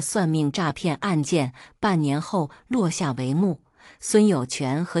全网的算命诈骗案件半年后落下帷幕，孙有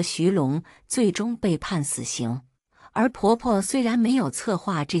权和徐龙最终被判死刑。而婆婆虽然没有策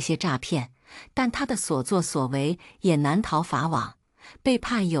划这些诈骗，但她的所作所为也难逃法网，被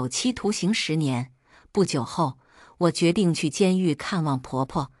判有期徒刑10年。不久后，我决定去监狱看望婆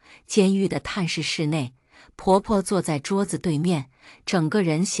婆。监狱的探视室内，婆婆坐在桌子对面，整个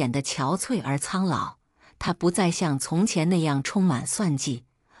人显得憔悴而苍老。她不再像从前那样充满算计，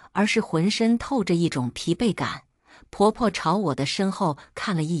而是浑身透着一种疲惫感。婆婆朝我的身后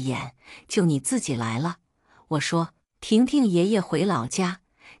看了一眼，就你自己来了。我说，婷婷爷爷回老家，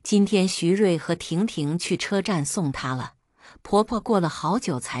今天徐瑞和婷婷去车站送他了。婆婆过了好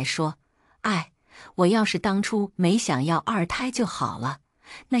久才说，哎，我要是当初没想要2胎就好了，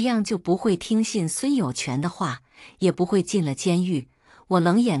那样就不会听信孙有权的话，也不会进了监狱。我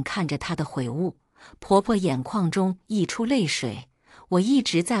冷眼看着她的悔悟，婆婆眼眶中溢出泪水。我一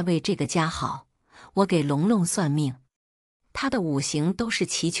直在为这个家好，我给龙龙算命，她的5行都是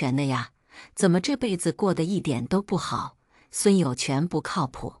齐全的呀，怎么这辈子过得一点都不好？孙有权不靠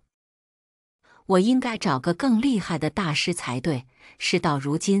谱，我应该找个更厉害的大师才对。事到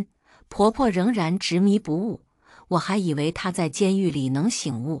如今，婆婆仍然执迷不悟，我还以为她在监狱里能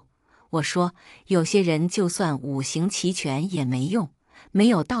醒悟。我说，有些人就算5行齐全也没用，没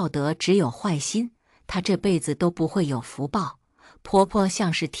有道德，只有坏心，她这辈子都不会有福报。婆婆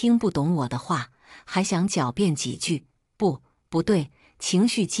像是听不懂我的话，还想狡辩几句。不对，情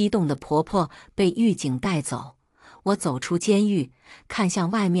绪激动的婆婆被狱警带走。我走出监狱，看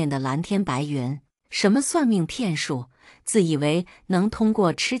向外面的蓝天白云。什么算命骗术，自以为能通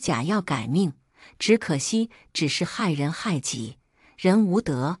过吃假药改命，只可惜只是害人害己。人无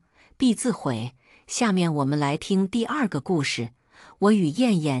德，必自毁。下面我们来听第二个故事。我与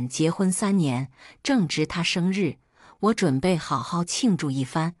燕燕结婚3年，正值她生日，我准备好好庆祝一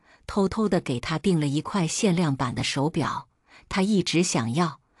番，偷偷地给她订了一块限量版的手表。她一直想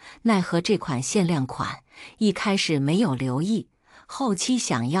要，奈何这款限量款一开始没有留意，后期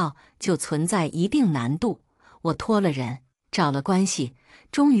想要就存在一定难度。我托了人，找了关系，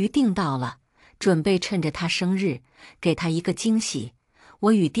终于订到了，准备趁着她生日给她一个惊喜。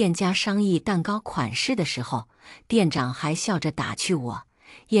我与店家商议蛋糕款式的时候，店长还笑着打趣我：“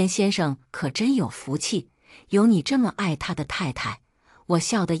燕先生可真有福气，有你这么爱他的太太。”我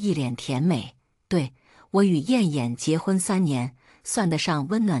笑得一脸甜美。对，我与燕燕结婚3年，算得上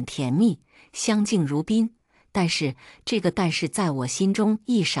温暖甜蜜，相敬如宾。但是这个但是在我心中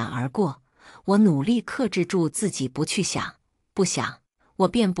一闪而过，我努力克制住自己不去想，不想，我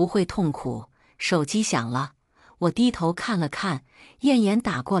便不会痛苦。手机响了。我低头看了看，燕燕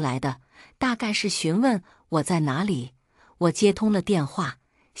打过来的，大概是询问我在哪里。我接通了电话，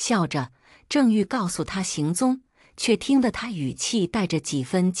笑着，正欲告诉她行踪，却听得她语气带着几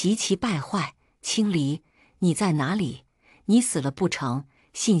分极其败坏：“青离，你在哪里？你死了不成？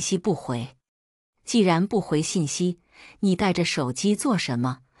信息不回。既然不回信息，你带着手机做什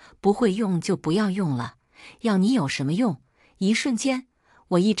么？不会用就不要用了，要你有什么用？”一瞬间，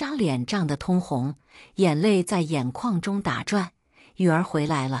我一张脸涨得通红，眼泪在眼眶中打转。雨儿回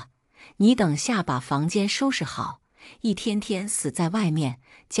来了，你等下把房间收拾好，一天天死在外面，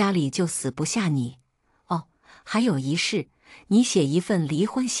家里就死不下你。哦，还有一事，你写一份离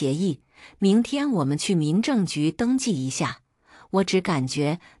婚协议，明天我们去民政局登记一下。我只感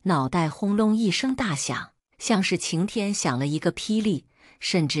觉脑袋轰隆一声大响，像是晴天响了一个霹雳，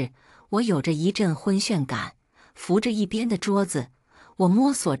甚至我有着一阵昏眩感，扶着一边的桌子。我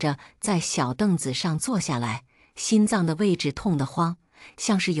摸索着在小凳子上坐下来，心脏的位置痛得慌，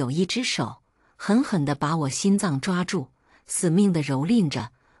像是有一只手狠狠地把我心脏抓住，死命地蹂躏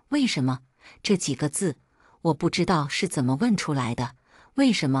着。为什么？这几个字我不知道是怎么问出来的。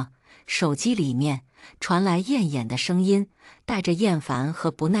为什么？手机里面传来燕燕的声音，带着厌烦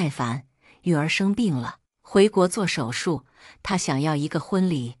和不耐烦：“女儿生病了，回国做手术，她想要一个婚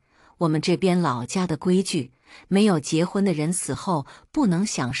礼。我们这边老家的规矩，没有结婚的人死后不能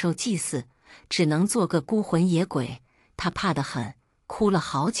享受祭祀，只能做个孤魂野鬼。她怕得很，哭了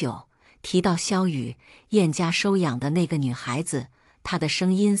好久。”提到萧雨，燕家收养的那个女孩子，她的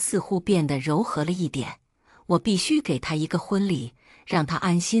声音似乎变得柔和了一点。我必须给她一个婚礼，让她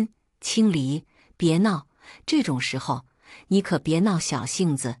安心。青离，别闹，这种时候你可别闹小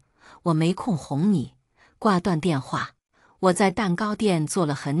性子，我没空哄你。挂断电话。我在蛋糕店坐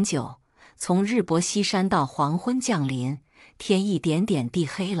了很久，从日薄西山到黄昏降临，天一点点地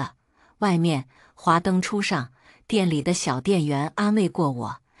黑了。外面华灯初上，店里的小店员安慰过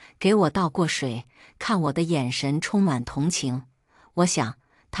我，给我倒过水，看我的眼神充满同情。我想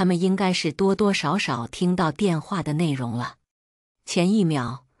他们应该是多多少少听到电话的内容了。前一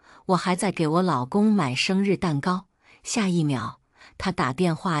秒我还在给我老公买生日蛋糕，下一秒他打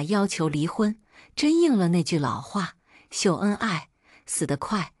电话要求离婚，真应了那句老话：秀恩爱，死得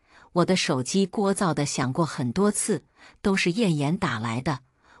快。我的手机聒噪地响过很多次，都是燕燕打来的。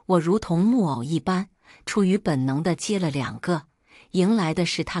我如同木偶一般，出于本能地接了2个，迎来的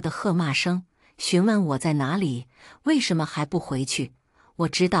是他的喝骂声，询问我在哪里，为什么还不回去。我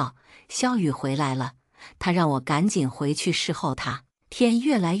知道萧雨回来了，他让我赶紧回去侍候他。天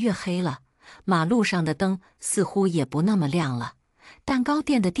越来越黑了，马路上的灯似乎也不那么亮了。蛋糕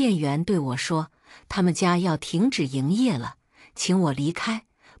店的店员对我说，他们家要停止营业了，请我离开。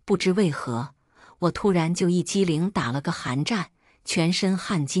不知为何，我突然就一激灵，打了个寒战，全身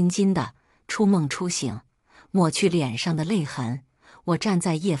汗津津的，初梦初醒，抹去脸上的泪痕。我站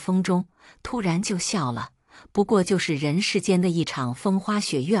在夜风中，突然就笑了。不过就是人世间的一场风花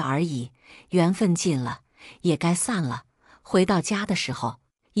雪月而已，缘分尽了，也该散了。回到家的时候，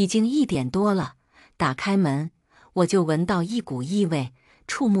已经1点多了。打开门，我就闻到一股异味，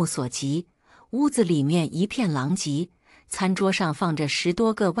触目所及。屋子里面一片狼藉，餐桌上放着10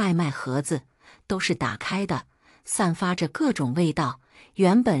多个外卖盒子，都是打开的，散发着各种味道。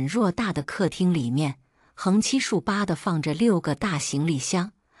原本偌大的客厅里面，横七竖八地放着6个大行李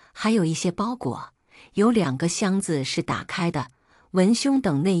箱，还有一些包裹，有2个箱子是打开的，文胸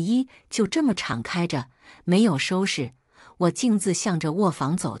等内衣就这么敞开着，没有收拾。我径自向着卧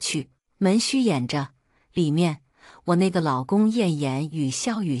房走去，门虚掩着，里面我那个老公燕燕与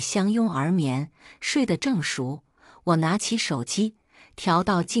萧雨相拥而眠，睡得正熟。我拿起手机，调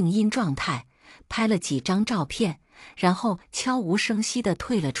到静音状态，拍了几张照片，然后悄无声息地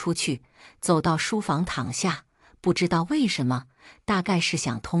退了出去，走到书房躺下。不知道为什么，大概是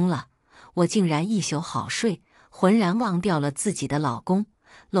想通了，我竟然一宿好睡，浑然忘掉了自己的老公，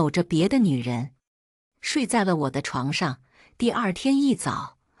搂着别的女人，睡在了我的床上。第二天一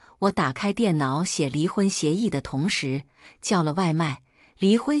早，我打开电脑写离婚协议的同时，叫了外卖。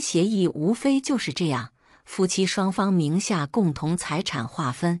离婚协议无非就是这样，夫妻双方名下共同财产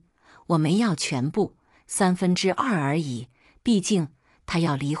划分，我没要全部，2/3而已。毕竟他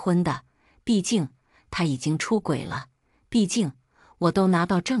要离婚的，毕竟他已经出轨了，毕竟我都拿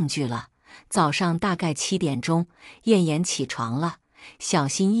到证据了。早上大概7点钟，燕燕起床了，小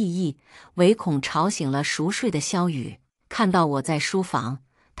心翼翼，唯恐吵醒了熟睡的萧雨。看到我在书房，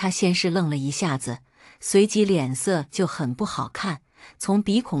他先是愣了一下子，随即脸色就很不好看，从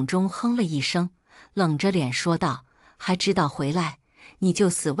鼻孔中哼了一声，冷着脸说道：“还知道回来，你就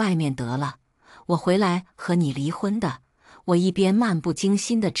死外面得了，我回来和你离婚的。”我一边漫不经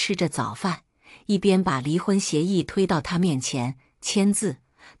心地吃着早饭，一边把离婚协议推到他面前，签字，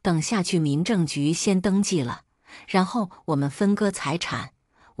等下去民政局先登记了，然后我们分割财产。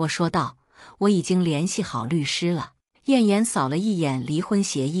我说道：“我已经联系好律师了。”燕燕扫了一眼离婚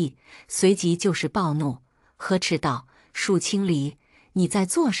协议，随即就是暴怒，呵斥道：“树清离，你在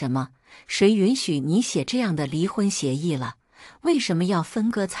做什么？谁允许你写这样的离婚协议了？为什么要分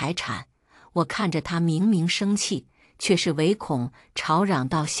割财产？”我看着他明明生气，却是唯恐吵嚷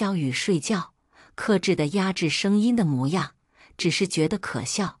到萧雨睡觉，克制的压制声音的模样，只是觉得可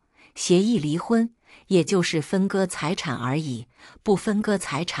笑。协议离婚，也就是分割财产而已，不分割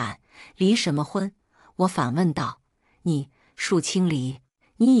财产，离什么婚？我反问道。你，树清离，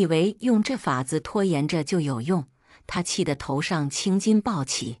你以为用这法子拖延着就有用？他气得头上青筋暴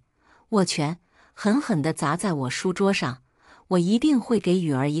起，握拳狠狠地砸在我书桌上。我一定会给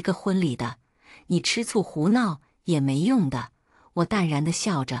雨儿一个婚礼的，你吃醋胡闹也没用的。我淡然地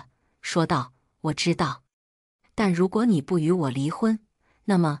笑着说道：“我知道，但如果你不与我离婚，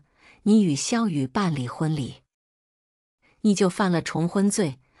那么你与萧雨办理婚礼，你就犯了重婚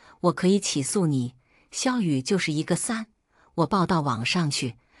罪，我可以起诉你。萧雨就是一个3，我报到网上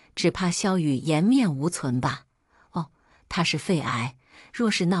去，只怕萧雨颜面无存吧。哦，他是肺癌，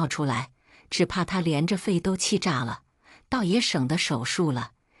若是闹出来，只怕他连着肺都气炸了，倒也省得手术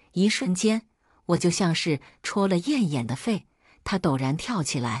了。”一瞬间，我就像是戳了燕燕的肺，他陡然跳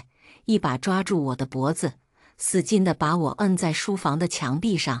起来，一把抓住我的脖子，死劲地把我摁在书房的墙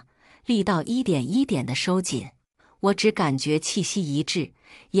壁上，力道一点一点地收紧。我只感觉气息一滞，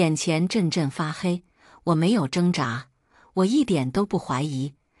眼前阵阵发黑。我没有挣扎，我一点都不怀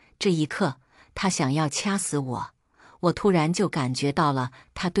疑，这一刻他想要掐死我。我突然就感觉到了，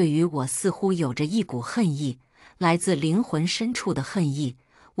他对于我似乎有着一股恨意，来自灵魂深处的恨意。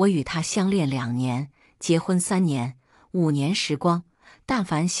我与他相恋2年，结婚3年，5年时光，但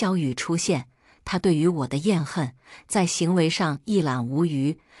凡萧雨出现，他对于我的怨恨在行为上一览无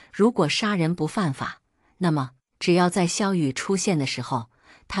余。如果杀人不犯法，那么只要在萧雨出现的时候，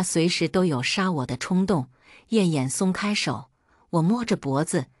他随时都有杀我的冲动。燕燕松开手，我摸着脖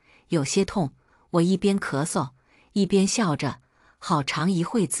子，有些痛。我一边咳嗽，一边笑着。好长一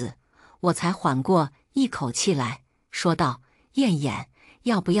会子，我才缓过一口气来，说道：“燕燕，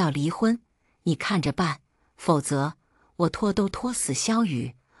要不要离婚？你看着办，否则我拖都拖死萧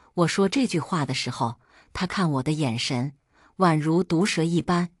雨。”我说这句话的时候，他看我的眼神宛如毒蛇一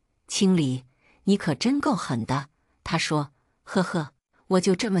般。“清离，你可真够狠的。”他说。呵呵。我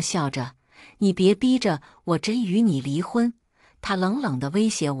就这么笑着，你别逼着我真与你离婚。他冷冷地威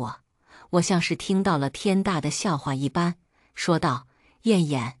胁我，我像是听到了天大的笑话一般，说道：“燕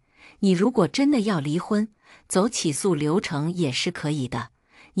燕，你如果真的要离婚，走起诉流程也是可以的。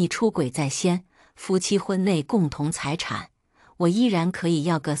你出轨在先，夫妻婚内共同财产，我依然可以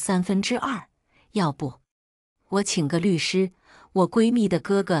要个2/3，要不，我请个律师。我闺蜜的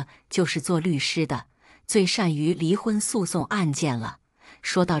哥哥就是做律师的，最善于离婚诉讼案件了。”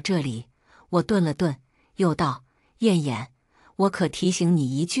说到这里，我顿了顿，又道：“燕燕，我可提醒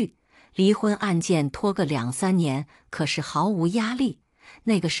你一句，离婚案件拖个2、3年可是毫无压力。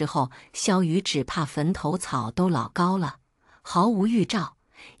那个时候，萧雨只怕坟头草都老高了。”毫无预兆，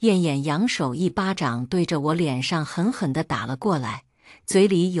燕燕扬手一巴掌对着我脸上狠狠地打了过来，嘴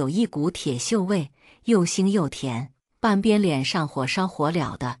里有一股铁锈味，又腥又甜，半边脸上火烧火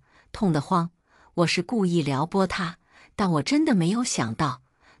燎的，痛得慌。我是故意撩拨他，但我真的没有想到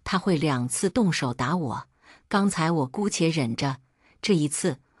他会2次动手打我。刚才我姑且忍着，这一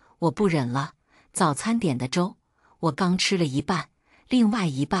次我不忍了。早餐点的粥，我刚吃了一半，另外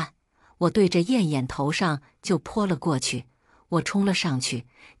一半我对着燕燕头上就泼了过去。我冲了上去，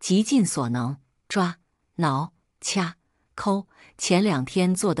极尽所能抓、挠、掐、抠，前2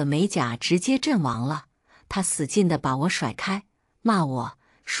天做的美甲直接阵亡了。他死劲地把我甩开，骂我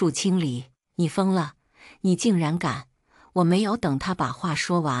树清里，你疯了！你竟然敢！我没有等他把话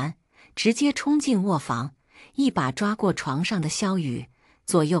说完，直接冲进卧房，一把抓过床上的萧雨，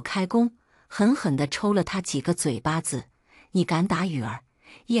左右开弓，狠狠地抽了他几个嘴巴子。你敢打雨儿？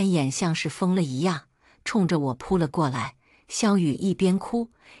燕燕像是疯了一样，冲着我扑了过来。萧雨一边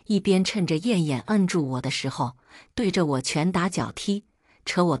哭，一边趁着燕燕摁住我的时候，对着我拳打脚踢，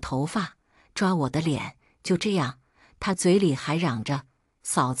扯我头发，抓我的脸。就这样，他嘴里还嚷着：“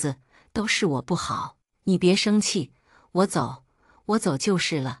嫂子，都是我不好，你别生气，我走就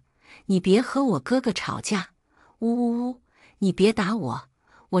是了。你别和我哥哥吵架，呜呜呜！你别打我，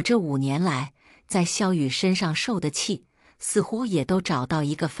我这5年来在萧雨身上受的气，似乎也都找到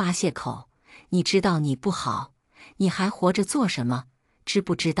一个发泄口。你知道你不好，你还活着做什么？知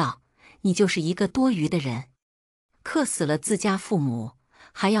不知道？你就是一个多余的人，克死了自家父母，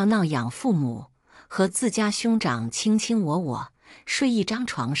还要闹养父母，和自家兄长卿卿我我，睡一张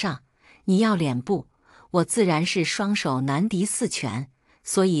床上。你要脸不？我自然是双手难敌4拳。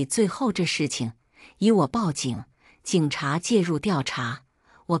所以最后这事情，以我报警，警察介入调查。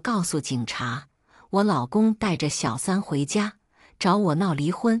我告诉警察，我老公带着小三回家，找我闹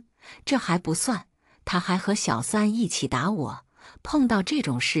离婚。这还不算，他还和小三一起打我。碰到这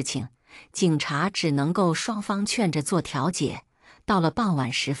种事情，警察只能够双方劝着做调解。到了傍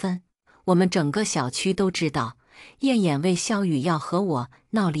晚时分，我们整个小区都知道，燕燕为萧雨要和我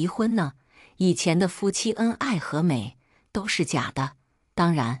闹离婚呢。以前的夫妻恩爱和美都是假的。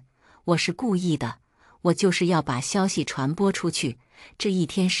当然，我是故意的，我就是要把消息传播出去。这1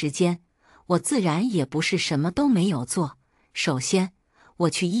天时间，我自然也不是什么都没有做。首先，我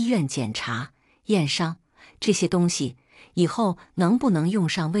去医院检查、验伤，这些东西以后能不能用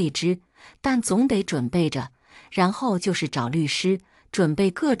上未知，但总得准备着。然后就是找律师，准备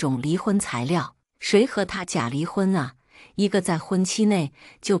各种离婚材料。谁和他假离婚啊？一个在婚期内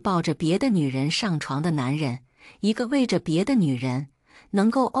就抱着别的女人上床的男人，一个为着别的女人能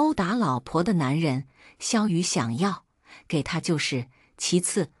够殴打老婆的男人。萧雨想要给他就是。其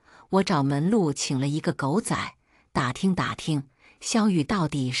次，我找门路请了一个狗仔，打听打听萧雨到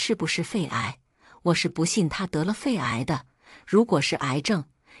底是不是肺癌。我是不信他得了肺癌的，如果是癌症，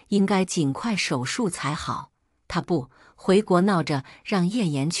应该尽快手术才好。他不回国闹着让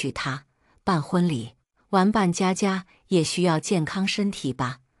燕燕娶他，办婚礼，玩扮家家也需要健康身体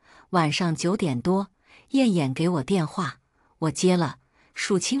吧。晚上9点多，燕燕给我电话，我接了。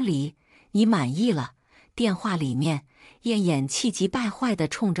树清里，你满意了？电话里面，燕燕气急败坏地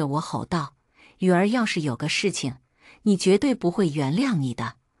冲着我吼道：“雨儿要是有个事情，你绝对不会原谅你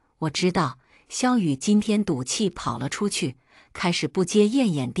的。”我知道萧雨今天赌气跑了出去，开始不接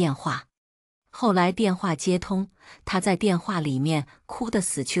燕燕电话。后来电话接通，他在电话里面哭得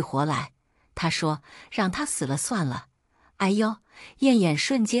死去活来。他说让他死了算了。哎呦，燕燕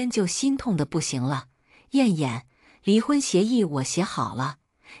瞬间就心痛得不行了。燕燕，离婚协议我写好了，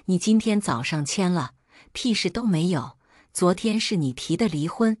你今天早上签了，屁事都没有。昨天是你提的离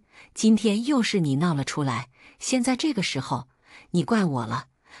婚，今天又是你闹了出来，现在这个时候，你怪我了。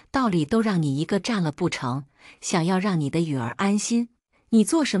道理都让你一个占了不成，想要让你的雨儿安心，你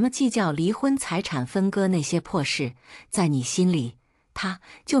做什么计较离婚财产分割那些破事，在你心里，他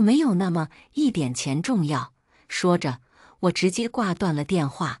就没有那么一点钱重要。说着，我直接挂断了电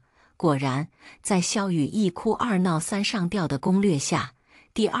话。果然，在萧雨一哭2闹3上吊的攻略下，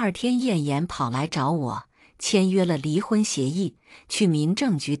第2天燕燕跑来找我，签约了离婚协议，去民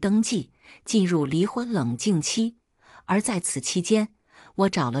政局登记，进入离婚冷静期。而在此期间，我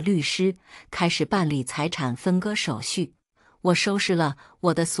找了律师，开始办理财产分割手续。我收拾了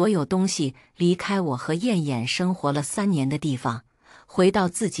我的所有东西，离开我和燕燕生活了3年的地方，回到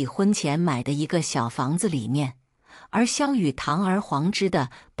自己婚前买的一个小房子里面。而萧雨堂而皇之地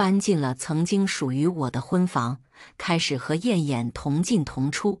搬进了曾经属于我的婚房，开始和燕燕同进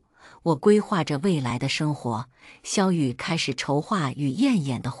同出。我规划着未来的生活，萧雨开始筹划与燕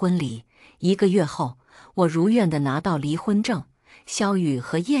燕的婚礼。1个月后，我如愿地拿到离婚证，萧雨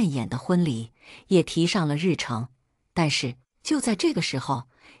和燕燕的婚礼也提上了日程。但是就在这个时候，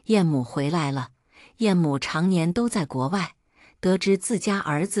燕母回来了。燕母常年都在国外，得知自家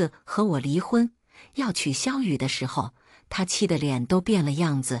儿子和我离婚，要娶萧雨的时候，她气得脸都变了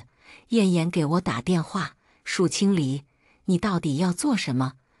样子。燕燕给我打电话：“树清里，你到底要做什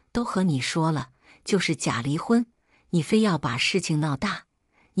么？都和你说了，就是假离婚，你非要把事情闹大，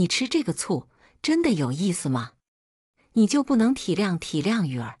你吃这个醋真的有意思吗？你就不能体谅体谅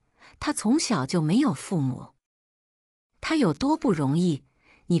雨儿？她从小就没有父母，她有多不容易，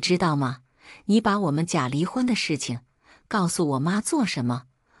你知道吗？你把我们假离婚的事情告诉我妈做什么？”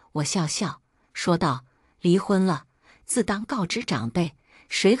我笑笑说道：“离婚了，自当告知长辈，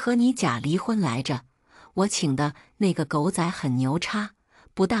谁和你假离婚来着？我请的那个狗仔很牛叉，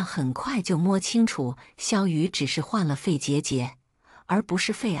不但很快就摸清楚萧雨只是患了肺结节，而不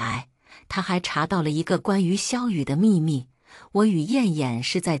是肺癌，他还查到了一个关于萧雨的秘密。我与燕燕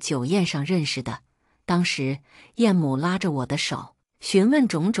是在酒宴上认识的，当时燕母拉着我的手，询问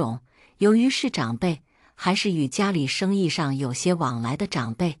种种。由于是长辈，还是与家里生意上有些往来的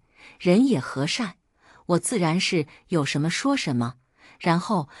长辈，人也和善，我自然是有什么说什么。然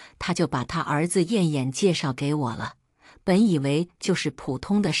后他就把他儿子燕燕介绍给我了，本以为就是普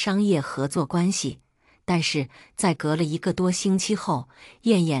通的商业合作关系，但是在隔了1个多星期后，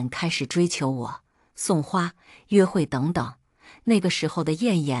燕燕开始追求我，送花、约会等等。那个时候的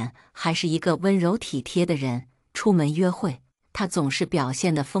燕燕还是一个温柔体贴的人，出门约会，她总是表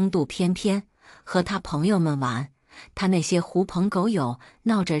现得风度翩翩，和她朋友们玩。她那些狐朋狗友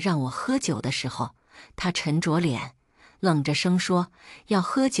闹着让我喝酒的时候，她沉着脸，冷着声说：“要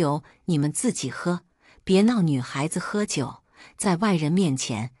喝酒你们自己喝，别闹女孩子喝酒。”在外人面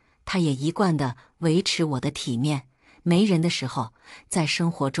前，她也一贯地维持我的体面。没人的时候，在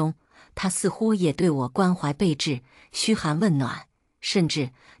生活中，她似乎也对我关怀备至，嘘寒问暖，甚至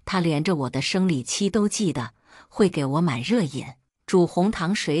她连着我的生理期都记得，会给我买热饮、煮红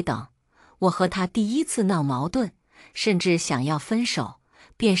糖水等。我和她第一次闹矛盾，甚至想要分手，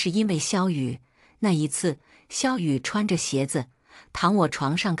便是因为萧雨。那一次，萧雨穿着鞋子躺我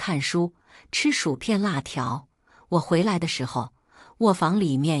床上看书，吃薯片辣条。我回来的时候，卧房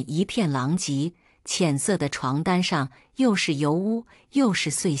里面一片狼藉，浅色的床单上又是油污又是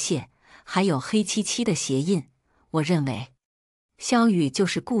碎屑，还有黑漆漆的鞋印。我认为萧雨就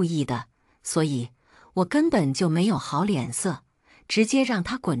是故意的，所以我根本就没有好脸色，直接让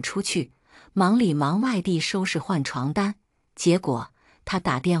他滚出去，忙里忙外地收拾换床单。结果他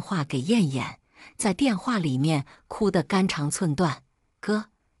打电话给燕燕，在电话里面哭得肝肠寸断：“哥，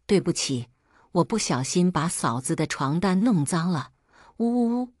对不起，我不小心把嫂子的床单弄脏了。”呜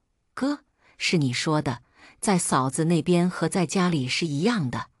呜呜，哥，是你说的，在嫂子那边和在家里是一样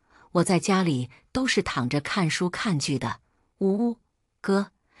的，我在家里都是躺着看书看剧的。呜呜，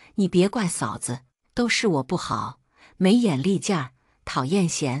哥，你别怪嫂子，都是我不好，没眼力见儿，讨厌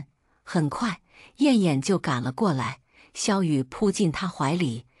闲。很快，燕燕就赶了过来，萧雨扑进她怀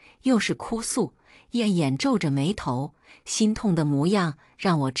里，又是哭诉。燕燕皱着眉头，心痛的模样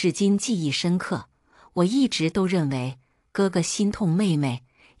让我至今记忆深刻。我一直都认为哥哥心痛妹妹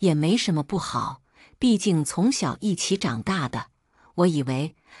也没什么不好，毕竟从小一起长大的。我以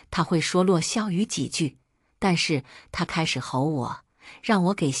为他会说落萧雨几句，但是他开始吼我，让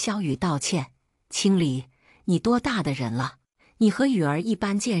我给萧雨道歉。清理，你多大的人了？你和雨儿一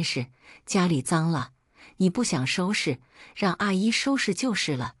般见识，家里脏了，你不想收拾，让阿姨收拾就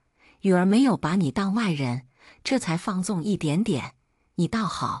是了。雨儿没有把你当外人，这才放纵一点点。你倒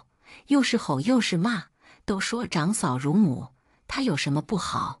好，又是吼又是骂，都说长嫂如母，她有什么不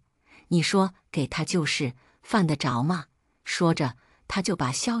好？你说给她就是，犯得着吗？说着，他就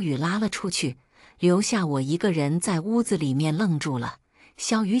把萧雨拉了出去，留下我一个人在屋子里面愣住了。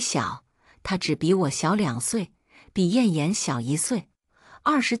萧雨小，她只比我小2岁，比燕燕小1岁。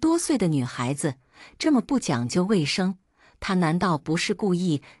20多岁的女孩子这么不讲究卫生，她难道不是故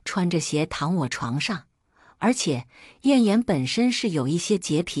意穿着鞋躺我床上？而且燕燕本身是有一些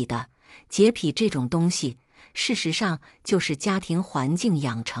洁癖的，洁癖这种东西，事实上就是家庭环境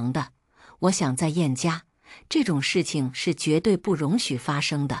养成的。我想在燕家，这种事情是绝对不容许发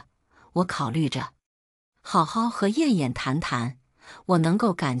生的。我考虑着，好好和燕燕谈谈。我能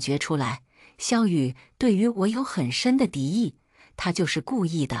够感觉出来，萧雨对于我有很深的敌意，他就是故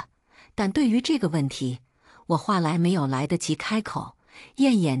意的。但对于这个问题，我话来没有来得及开口，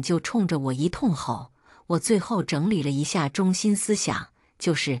燕燕就冲着我一通吼。我最后整理了一下中心思想，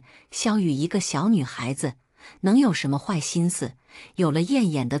就是萧雨一个小女孩子，能有什么坏心思？有了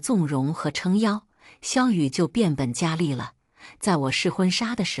燕燕的纵容和撑腰，萧雨就变本加厉了。在我试婚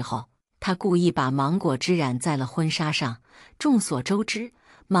纱的时候，他故意把芒果汁染在了婚纱上。众所周知，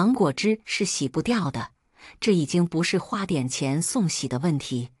芒果汁是洗不掉的，这已经不是花点钱送洗的问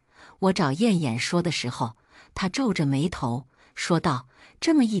题。我找燕燕说的时候，她皱着眉头说道：“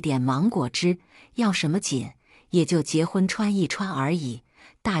这么一点芒果汁，要什么紧？也就结婚穿一穿而已，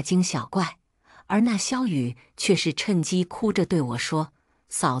大惊小怪。”而那萧雨却是趁机哭着对我说：“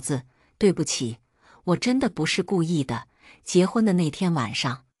嫂子，对不起，我真的不是故意的。”结婚的那天晚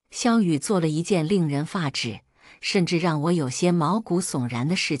上，萧雨做了一件令人发指，甚至让我有些毛骨悚然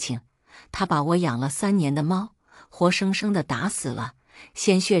的事情。他把我养了3年的猫活生生的打死了，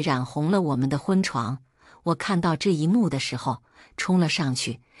鲜血染红了我们的婚床。我看到这一幕的时候，冲了上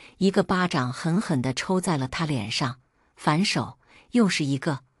去，一个巴掌狠狠地抽在了他脸上，反手又是一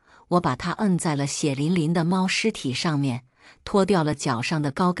个。我把他摁在了血淋淋的猫尸体上面，脱掉了脚上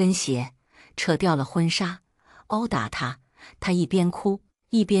的高跟鞋，扯掉了婚纱，殴打他。他一边哭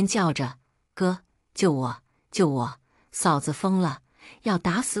一边叫着：“哥，救我，救我！嫂子疯了，要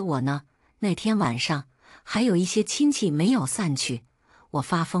打死我呢！”那天晚上还有一些亲戚没有散去，我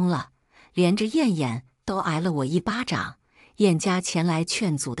发疯了，连着燕燕都挨了我一巴掌。燕家前来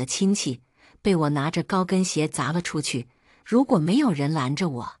劝阻的亲戚，被我拿着高跟鞋砸了出去。如果没有人拦着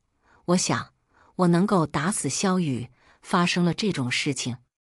我，我想我能够打死萧雨。发生了这种事情，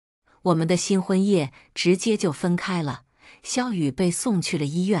我们的新婚夜直接就分开了。萧雨被送去了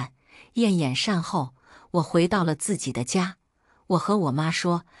医院，燕燕善后，我回到了自己的家。我和我妈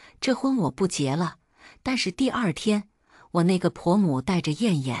说，这婚我不结了。但是第二天，我那个婆母带着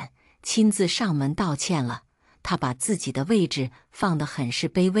燕燕亲自上门道歉了。她把自己的位置放得很是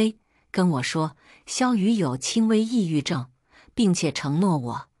卑微，跟我说萧雨有轻微抑郁症，并且承诺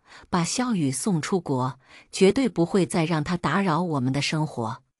我把萧雨送出国，绝对不会再让他打扰我们的生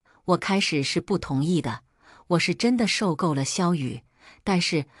活。我开始是不同意的，我是真的受够了萧雨，但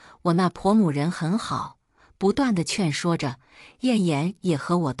是我那婆母人很好，不断地劝说着。燕燕也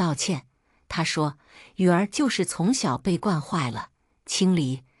和我道歉，她说雨儿就是从小被惯坏了，清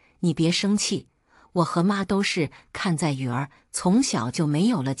离，你别生气。我和妈都是看在雨儿从小就没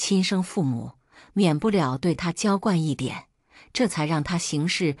有了亲生父母，免不了对她娇惯一点，这才让她行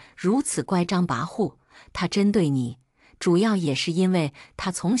事如此乖张跋扈。她针对你，主要也是因为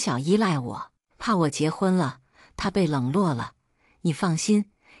她从小依赖我，怕我结婚了，她被冷落了。你放心，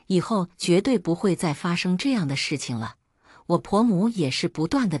以后绝对不会再发生这样的事情了。我婆母也是不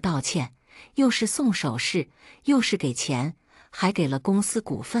断的道歉，又是送首饰，又是给钱，还给了公司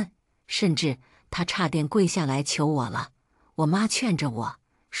股份，甚至她差点跪下来求我了。我妈劝着我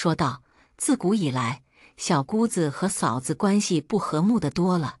说道，自古以来，小姑子和嫂子关系不和睦的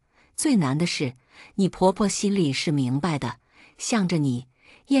多了，最难的是你婆婆心里是明白的，向着你，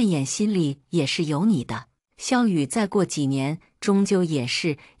燕燕心里也是有你的。萧雨再过几年终究也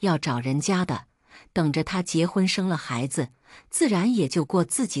是要找人家的，等着她结婚生了孩子，自然也就过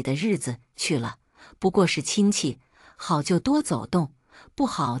自己的日子去了。不过是亲戚，好就多走动，不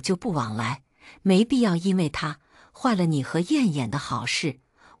好就不往来，没必要因为她坏了你和燕燕的好事。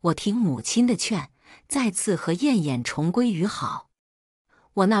我听母亲的劝，再次和燕燕重归于好。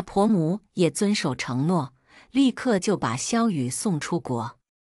我那婆母也遵守承诺，立刻就把萧雨送出国。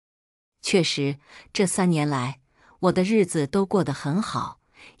确实，这3年来，我的日子都过得很好，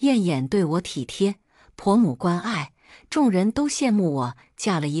燕燕对我体贴，婆母关爱，众人都羡慕我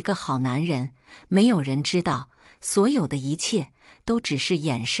嫁了一个好男人。没有人知道，所有的一切都只是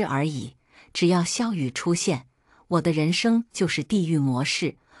掩饰而已。只要萧雨出现，我的人生就是地狱模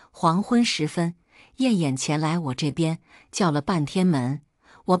式。黄昏时分，燕燕前来我这边，叫了半天门，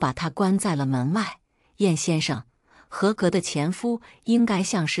我把她关在了门外。燕先生，合格的前夫应该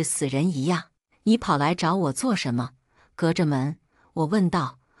像是死人一样，你跑来找我做什么？隔着门，我问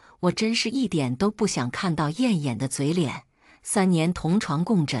道。我真是一点都不想看到燕燕的嘴脸。3年同床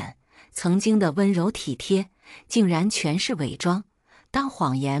共枕，曾经的温柔体贴，竟然全是伪装。当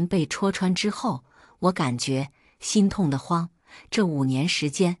谎言被戳穿之后，我感觉心痛得慌。这5年时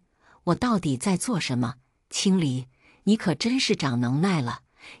间，我到底在做什么？清离，你可真是长能耐了。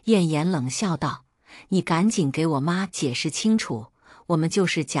燕燕冷笑道，你赶紧给我妈解释清楚，我们就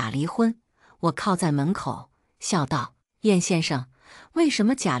是假离婚。我靠在门口，笑道，燕先生，为什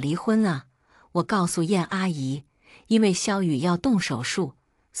么假离婚啊？我告诉燕阿姨，因为萧雨要动手术，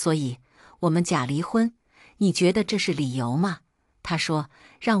所以我们假离婚。你觉得这是理由吗？她说，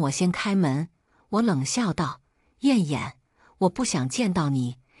让我先开门。我冷笑道，燕燕，我不想见到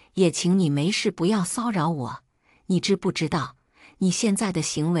你，也请你没事不要骚扰我。你知不知道，你现在的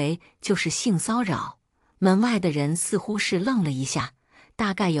行为就是性骚扰？门外的人似乎是愣了一下，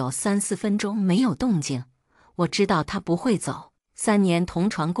大概有3、4分钟没有动静。我知道他不会走，3年同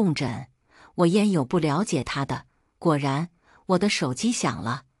床共枕，我焉有不了解他的？果然，我的手机响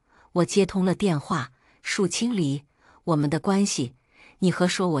了，我接通了电话。恕清离，我们的关系，你和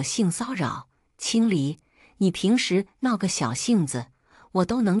说我性骚扰？清离，你平时闹个小性子，我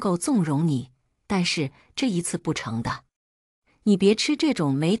都能够纵容你，但是这一次不成的。你别吃这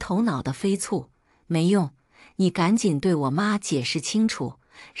种没头脑的飞醋，没用。你赶紧对我妈解释清楚，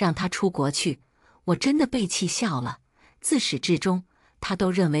让她出国去。我真的被气笑了，自始至终，她都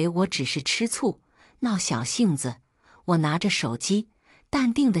认为我只是吃醋，闹小性子。我拿着手机，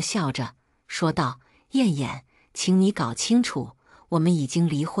淡定地笑着，说道，燕燕，请你搞清楚，我们已经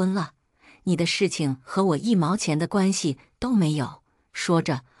离婚了，你的事情和我1毛钱的关系都没有。说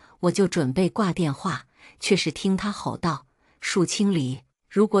着，我就准备挂电话，却是听他吼道，恕清理，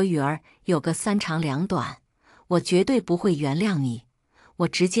如果雨儿有个三长两短，我绝对不会原谅你。我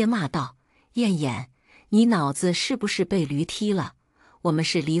直接骂道：燕燕，你脑子是不是被驴踢了？我们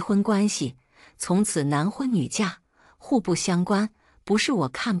是离婚关系，从此男婚女嫁，互不相关，不是我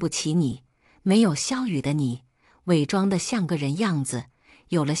看不起你。没有萧雨的你，伪装得像个人样子，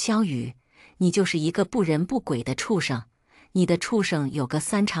有了萧雨，你就是一个不人不鬼的畜生。你的畜生有个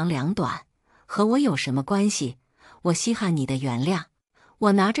三长两短，和我有什么关系？我稀罕你的原谅。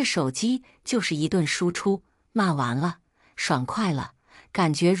我拿着手机就是一顿输出，骂完了，爽快了，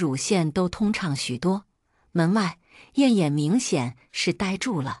感觉乳腺都通畅许多。门外，燕燕明显是呆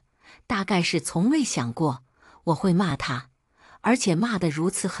住了，大概是从未想过我会骂她，而且骂得如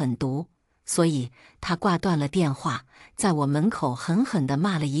此狠毒，所以她挂断了电话，在我门口狠狠地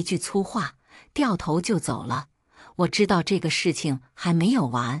骂了一句粗话，掉头就走了。我知道这个事情还没有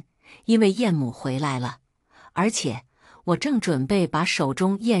完，因为燕母回来了，而且我正准备把手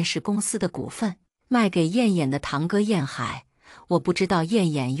中燕氏公司的股份卖给燕燕的堂哥燕海。我不知道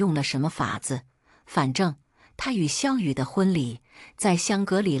燕燕用了什么法子，反正她与萧雨的婚礼在香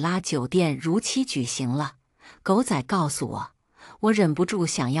格里拉酒店如期举行了。狗仔告诉我，我忍不住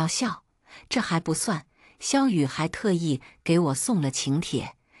想要笑。这还不算，萧雨还特意给我送了请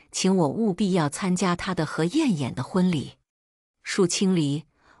帖，请我务必要参加他的和燕燕的婚礼。恕清离，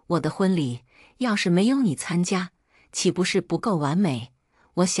我的婚礼要是没有你参加，岂不是不够完美？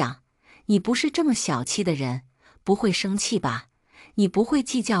我想，你不是这么小气的人，不会生气吧？你不会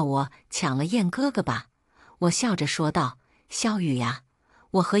计较我抢了燕哥哥吧？我笑着说道：萧雨呀，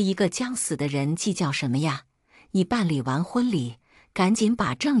我和一个将死的人计较什么呀？你办理完婚礼，赶紧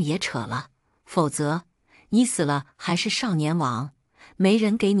把证也扯了，否则你死了还是少年王，没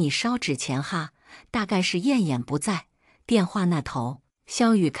人给你烧纸钱哈。大概是燕燕不在，电话那头，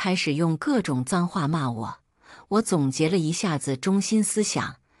萧雨开始用各种脏话骂我。我总结了一下子中心思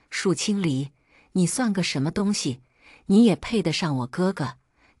想：恕清离，你算个什么东西？你也配得上我哥哥？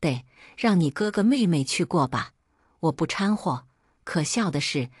得让你哥哥妹妹去过吧。我不掺和。可笑的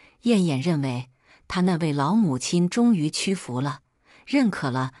是，燕燕认为她那位老母亲终于屈服了，认可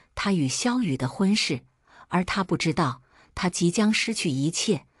了她与萧雨的婚事，而她不知道，她即将失去一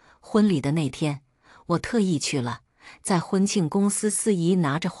切。婚礼的那天，我特意去了，在婚庆公司司仪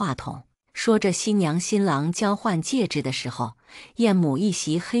拿着话筒，说着新娘新郎交换戒指的时候，燕母一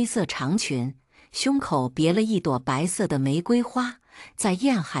袭黑色长裙，胸口别了一朵白色的玫瑰花，在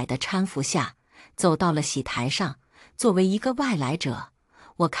燕海的搀扶下走到了喜台上。作为一个外来者，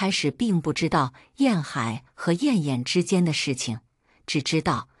我开始并不知道燕海和燕燕之间的事情，只知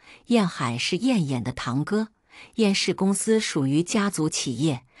道燕海是燕燕的堂哥，燕氏公司属于家族企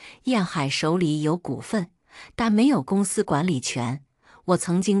业，燕海手里有股份，但没有公司管理权。我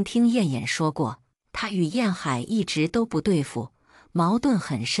曾经听燕燕说过，她与燕海一直都不对付，矛盾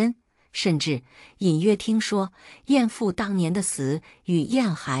很深，甚至隐约听说燕父当年的死与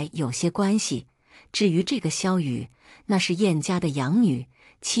燕海有些关系。至于这个萧雨，那是燕家的养女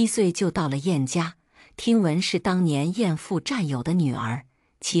，7岁就到了燕家，听闻是当年燕父战友的女儿，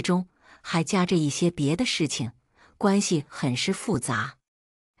其中还夹着一些别的事情，关系很是复杂。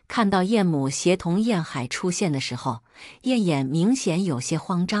看到燕母协同燕海出现的时候，燕燕明显有些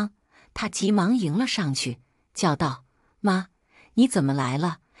慌张，她急忙迎了上去，叫道：妈，你怎么来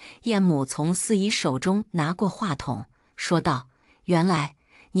了？燕母从司仪手中拿过话筒，说道：原来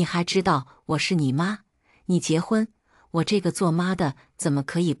你还知道我是你妈，你结婚，我这个做妈的怎么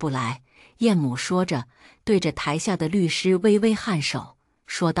可以不来？燕母说着，对着台下的律师微微颔首，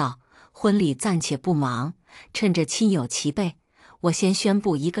说道：婚礼暂且不忙，趁着亲友齐备，我先宣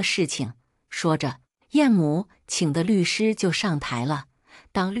布一个事情。说着，燕母请的律师就上台了。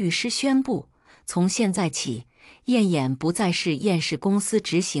当律师宣布，从现在起，燕燕不再是燕氏公司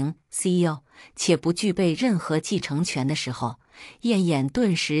执行 CEO， 且不具备任何继承权的时候，燕燕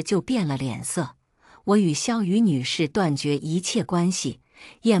顿时就变了脸色。我与萧雨女士断绝一切关系。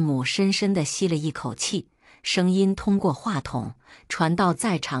燕母深深地吸了一口气，声音通过话筒传到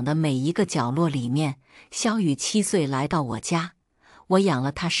在场的每一个角落里面。萧雨7岁来到我家，我养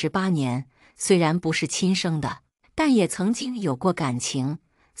了她18年，虽然不是亲生的，但也曾经有过感情。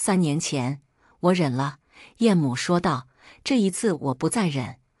3年前，我忍了。燕母说道：这一次我不再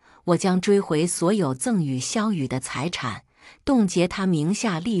忍，我将追回所有赠与萧雨的财产，冻结他名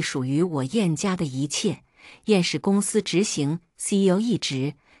下隶属于我燕家的一切。燕氏公司执行 CEO 一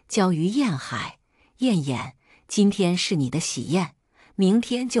职交于燕海。燕燕，今天是你的喜宴，明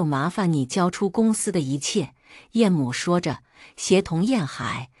天就麻烦你交出公司的一切。燕母说着，协同燕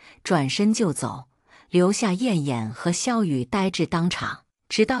海转身就走，留下燕燕和萧雨呆滞当场，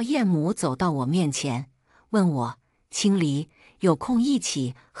直到燕母走到我面前，问我：清离，有空一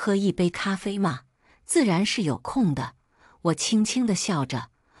起喝一杯咖啡吗？自然是有空的。我轻轻地笑着，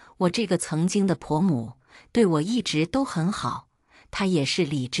我这个曾经的婆母对我一直都很好，她也是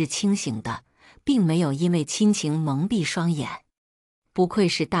理智清醒的，并没有因为亲情蒙蔽双眼。不愧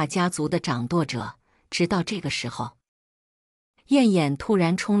是大家族的掌舵者。直到这个时候，燕燕突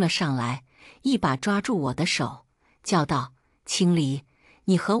然冲了上来，一把抓住我的手，叫道：“清离，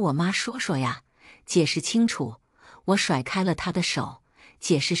你和我妈说说呀，解释清楚。”我甩开了她的手。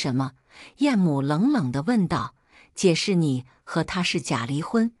解释什么？燕母冷冷地问道。解释你和他是假离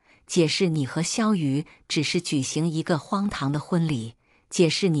婚，解释你和萧雨只是举行一个荒唐的婚礼，解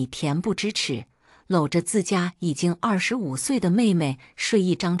释你恬不知耻，搂着自家已经25岁的妹妹睡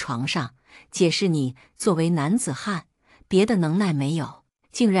一张床上，解释你作为男子汉，别的能耐没有，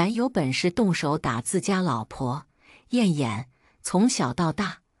竟然有本事动手打自家老婆。燕燕，从小到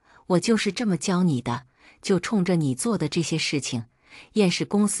大，我就是这么教你的，就冲着你做的这些事情，燕氏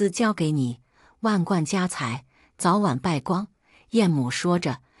公司交给你，万贯家财，早晚败光。燕母说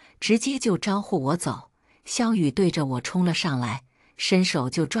着，直接就招呼我走。萧雨对着我冲了上来，伸手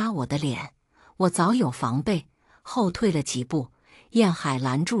就抓我的脸。我早有防备，后退了几步。燕海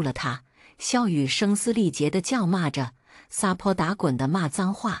拦住了他。萧雨声嘶力竭地叫骂着，撒泼打滚地骂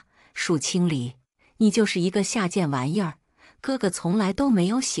脏话：“树清离，你就是一个下贱玩意儿！哥哥从来都没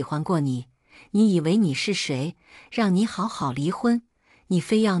有喜欢过你，你以为你是谁？让你好好离婚，你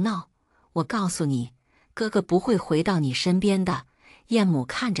非要闹！我告诉你，哥哥不会回到你身边的。”燕母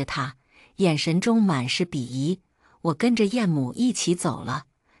看着他，眼神中满是鄙夷。我跟着燕母一起走了。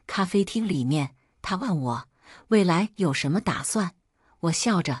咖啡厅里面，他问我未来有什么打算。我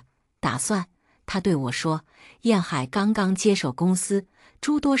笑着：“打算？”他对我说：“燕海刚刚接手公司，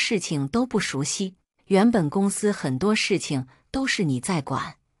诸多事情都不熟悉。原本公司很多事情都是你在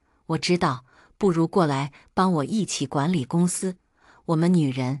管。我知道，不如过来帮我一起管理公司。我们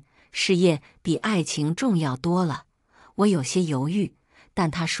女人，事业比爱情重要多了。”我有些犹豫，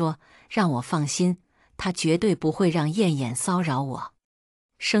但他说让我放心，他绝对不会让燕燕骚扰我。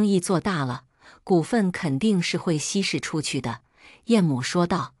生意做大了，股份肯定是会稀释出去的。燕母说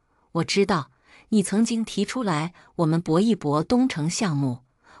道：“我知道，你曾经提出来我们搏一搏东城项目，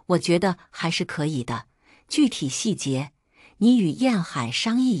我觉得还是可以的。具体细节，你与燕海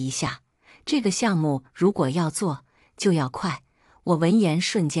商议一下。这个项目如果要做，就要快。”我闻言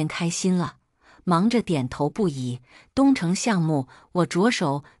瞬间开心了，忙着点头不已。东城项目我着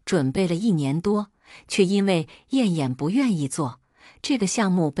手准备了1年多，却因为燕燕不愿意做，这个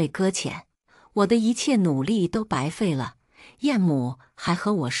项目被搁浅，我的一切努力都白费了。燕母还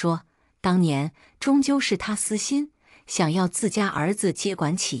和我说，当年终究是她私心，想要自家儿子接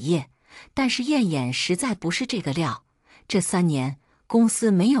管企业，但是燕燕实在不是这个料。这3年公司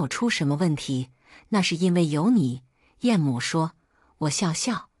没有出什么问题，那是因为有你。燕母说。我笑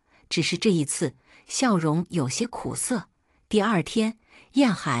笑，只是这一次笑容有些苦涩。第2天，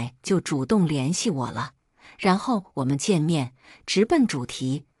燕海就主动联系我了，然后我们见面，直奔主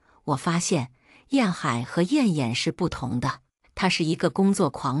题。我发现燕海和燕燕是不同的，他是一个工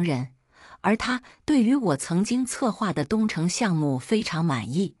作狂人，而他对于我曾经策划的东城项目非常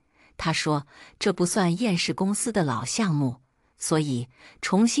满意。他说这不算燕氏公司的老项目，所以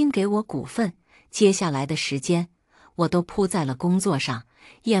重新给我股份。接下来的时间我都扑在了工作上。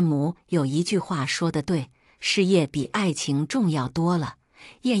燕母有一句话说得对，事业比爱情重要多了。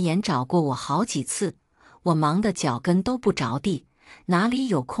燕燕找过我好几次，我忙得脚跟都不着地，哪里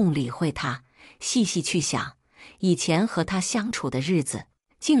有空理会她？细细去想，以前和她相处的日子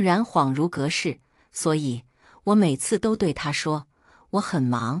竟然恍如隔世，所以我每次都对她说，我很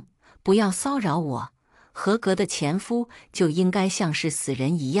忙，不要骚扰我。合格的前夫就应该像是死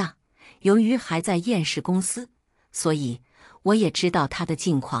人一样。由于还在燕氏公司，所以我也知道他的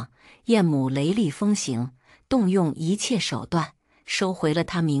近况。燕母雷厉风行，动用一切手段收回了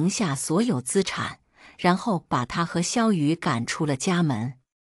他名下所有资产，然后把他和萧雨赶出了家门。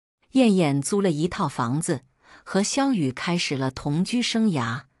燕燕租了一套房子，和萧雨开始了同居生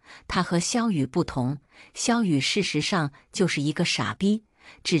涯。他和萧雨不同，萧雨事实上就是一个傻逼，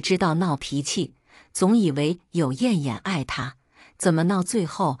只知道闹脾气，总以为有燕燕爱他，怎么闹最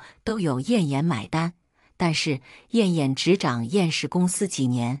后都有燕燕买单。但是燕燕执掌燕氏公司几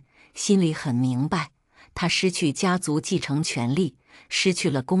年，心里很明白，她失去家族继承权利，失去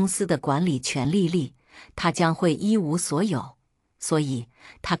了公司的管理权力，她将会一无所有。所以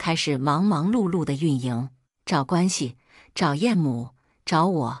她开始忙忙碌碌的运营，找关系，找燕母，找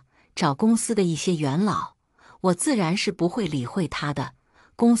我，找公司的一些元老。我自然是不会理会她的。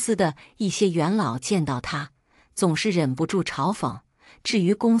公司的一些元老见到她，总是忍不住嘲讽。至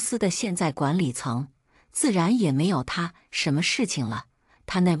于公司的现在管理层，自然也没有他什么事情了。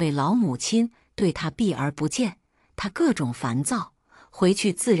他那位老母亲对他避而不见，他各种烦躁，回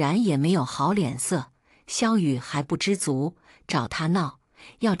去自然也没有好脸色。萧雨还不知足，找他闹，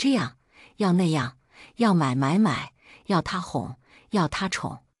要这样，要那样，要买，要他哄，要他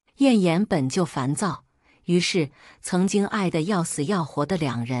宠。燕言本就烦躁，于是曾经爱得要死要活的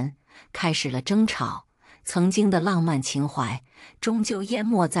两人开始了争吵。曾经的浪漫情怀终究淹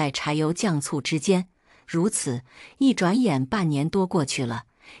没在柴油酱醋之间。如此一转眼半年多过去了，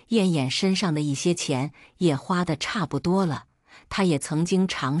燕燕身上的一些钱也花得差不多了。她也曾经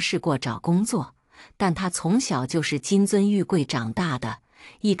尝试过找工作，但她从小就是金樽玉贵长大的，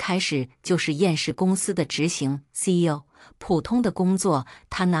一开始就是燕氏公司的执行 CEO， 普通的工作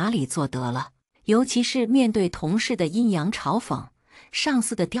她哪里做得了？尤其是面对同事的阴阳嘲讽、上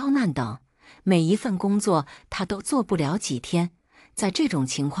司的刁难等，每一份工作她都做不了几天。在这种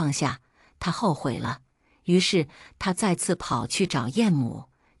情况下，她后悔了，于是她再次跑去找燕母。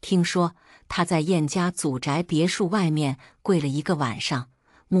听说她在燕家祖宅别墅外面跪了一个晚上，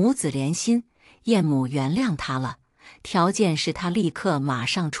母子连心，燕母原谅她了，条件是她立刻马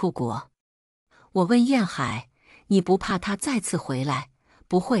上出国。我问燕海，你不怕她再次回来？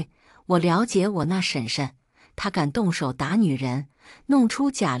不会，我了解我那婶婶，她敢动手打女人，弄出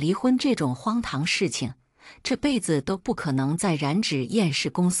假离婚这种荒唐事情，这辈子都不可能再染指燕氏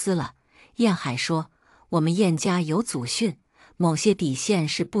公司了。燕海说，我们燕家有祖训，某些底线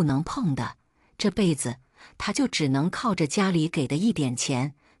是不能碰的，这辈子他就只能靠着家里给的一点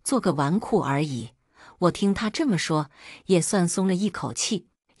钱做个纨绔而已。我听他这么说，也算松了一口气。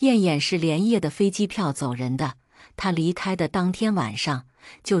燕燕是连夜的飞机票走人的，她离开的当天晚上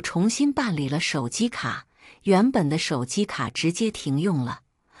就重新办理了手机卡，原本的手机卡直接停用了。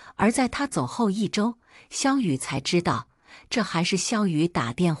而在她走后1周，萧雨才知道，这还是萧雨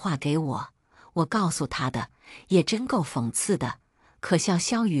打电话给我，我告诉他的，也真够讽刺的。可笑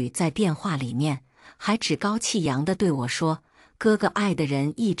萧雨在电话里面还趾高气扬地对我说，哥哥爱的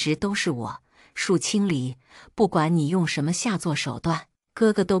人一直都是我，恕清离，不管你用什么下作手段，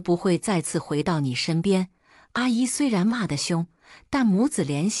哥哥都不会再次回到你身边。阿姨虽然骂得凶，但母子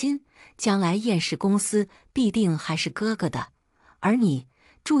连心，将来燕氏公司必定还是哥哥的，而你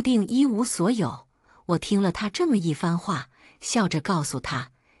注定一无所有。我听了他这么一番话，笑着告诉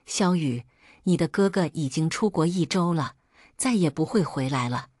他，萧雨，你的哥哥已经出国1周了，再也不会回来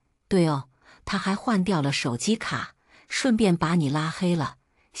了。对哦，他还换掉了手机卡，顺便把你拉黑了。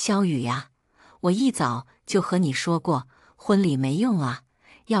萧雨呀，我一早就和你说过，婚礼没用啊，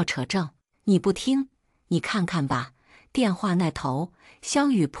要扯证，你不听，你看看吧。电话那头，萧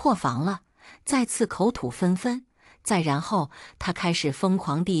雨破防了，再次口吐芬芬。再然后，他开始疯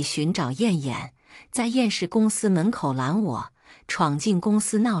狂地寻找燕燕，在燕氏公司门口拦我，闯进公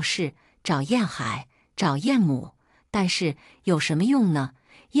司闹事，找燕海，找燕母。但是有什么用呢？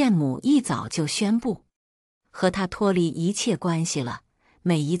燕母一早就宣布和他脱离一切关系了，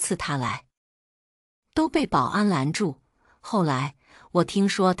每一次他来都被保安拦住。后来我听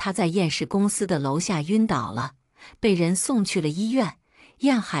说他在燕氏公司的楼下晕倒了，被人送去了医院。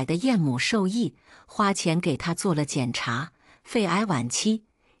燕海的燕母受益，花钱给他做了检查，肺癌晚期。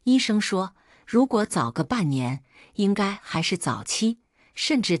医生说，如果早个半年，应该还是早期，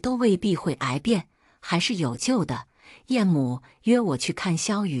甚至都未必会癌变，还是有救的。燕母约我去看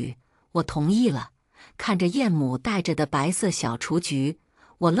萧雨，我同意了。看着燕母带着的白色小雏菊，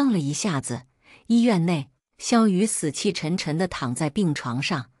我愣了一下子。医院内，萧雨死气沉沉地躺在病床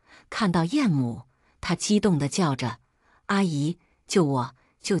上，看到燕母，他激动地叫着，阿姨，救我，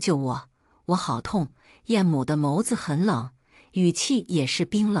救我，我好痛。燕母的眸子很冷，语气也是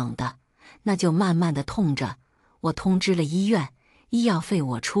冰冷的，那就慢慢地痛着。我通知了医院，医药费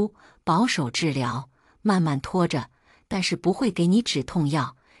我出，保守治疗，慢慢拖着，但是不会给你止痛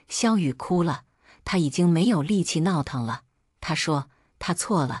药。萧雨哭了，他已经没有力气闹腾了。他说他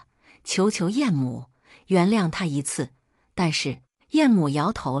错了，求求燕母原谅他一次。但是燕母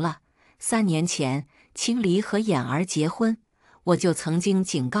摇头了。3年前青离和眼儿结婚，我就曾经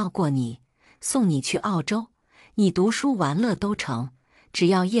警告过你，送你去澳洲，你读书玩乐都成，只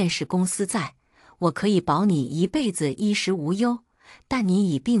要燕氏公司在，我可以保你一辈子衣食无忧。但你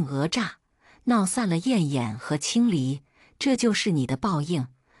以病讹诈，闹散了燕燕和青离，这就是你的报应。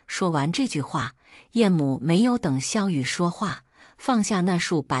说完这句话，燕母没有等萧雨说话，放下那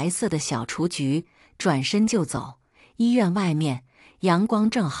束白色的小雏菊，转身就走。医院外面阳光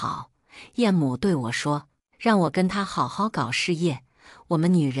正好，燕母对我说，让我跟她好好搞事业。我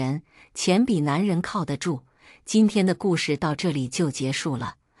们女人钱比男人靠得住。今天的故事到这里就结束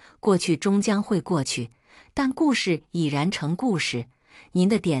了。过去终将会过去，但故事已然成故事。您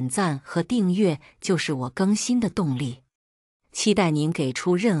的点赞和订阅就是我更新的动力。期待您给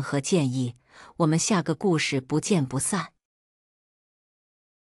出任何建议，我们下个故事不见不散。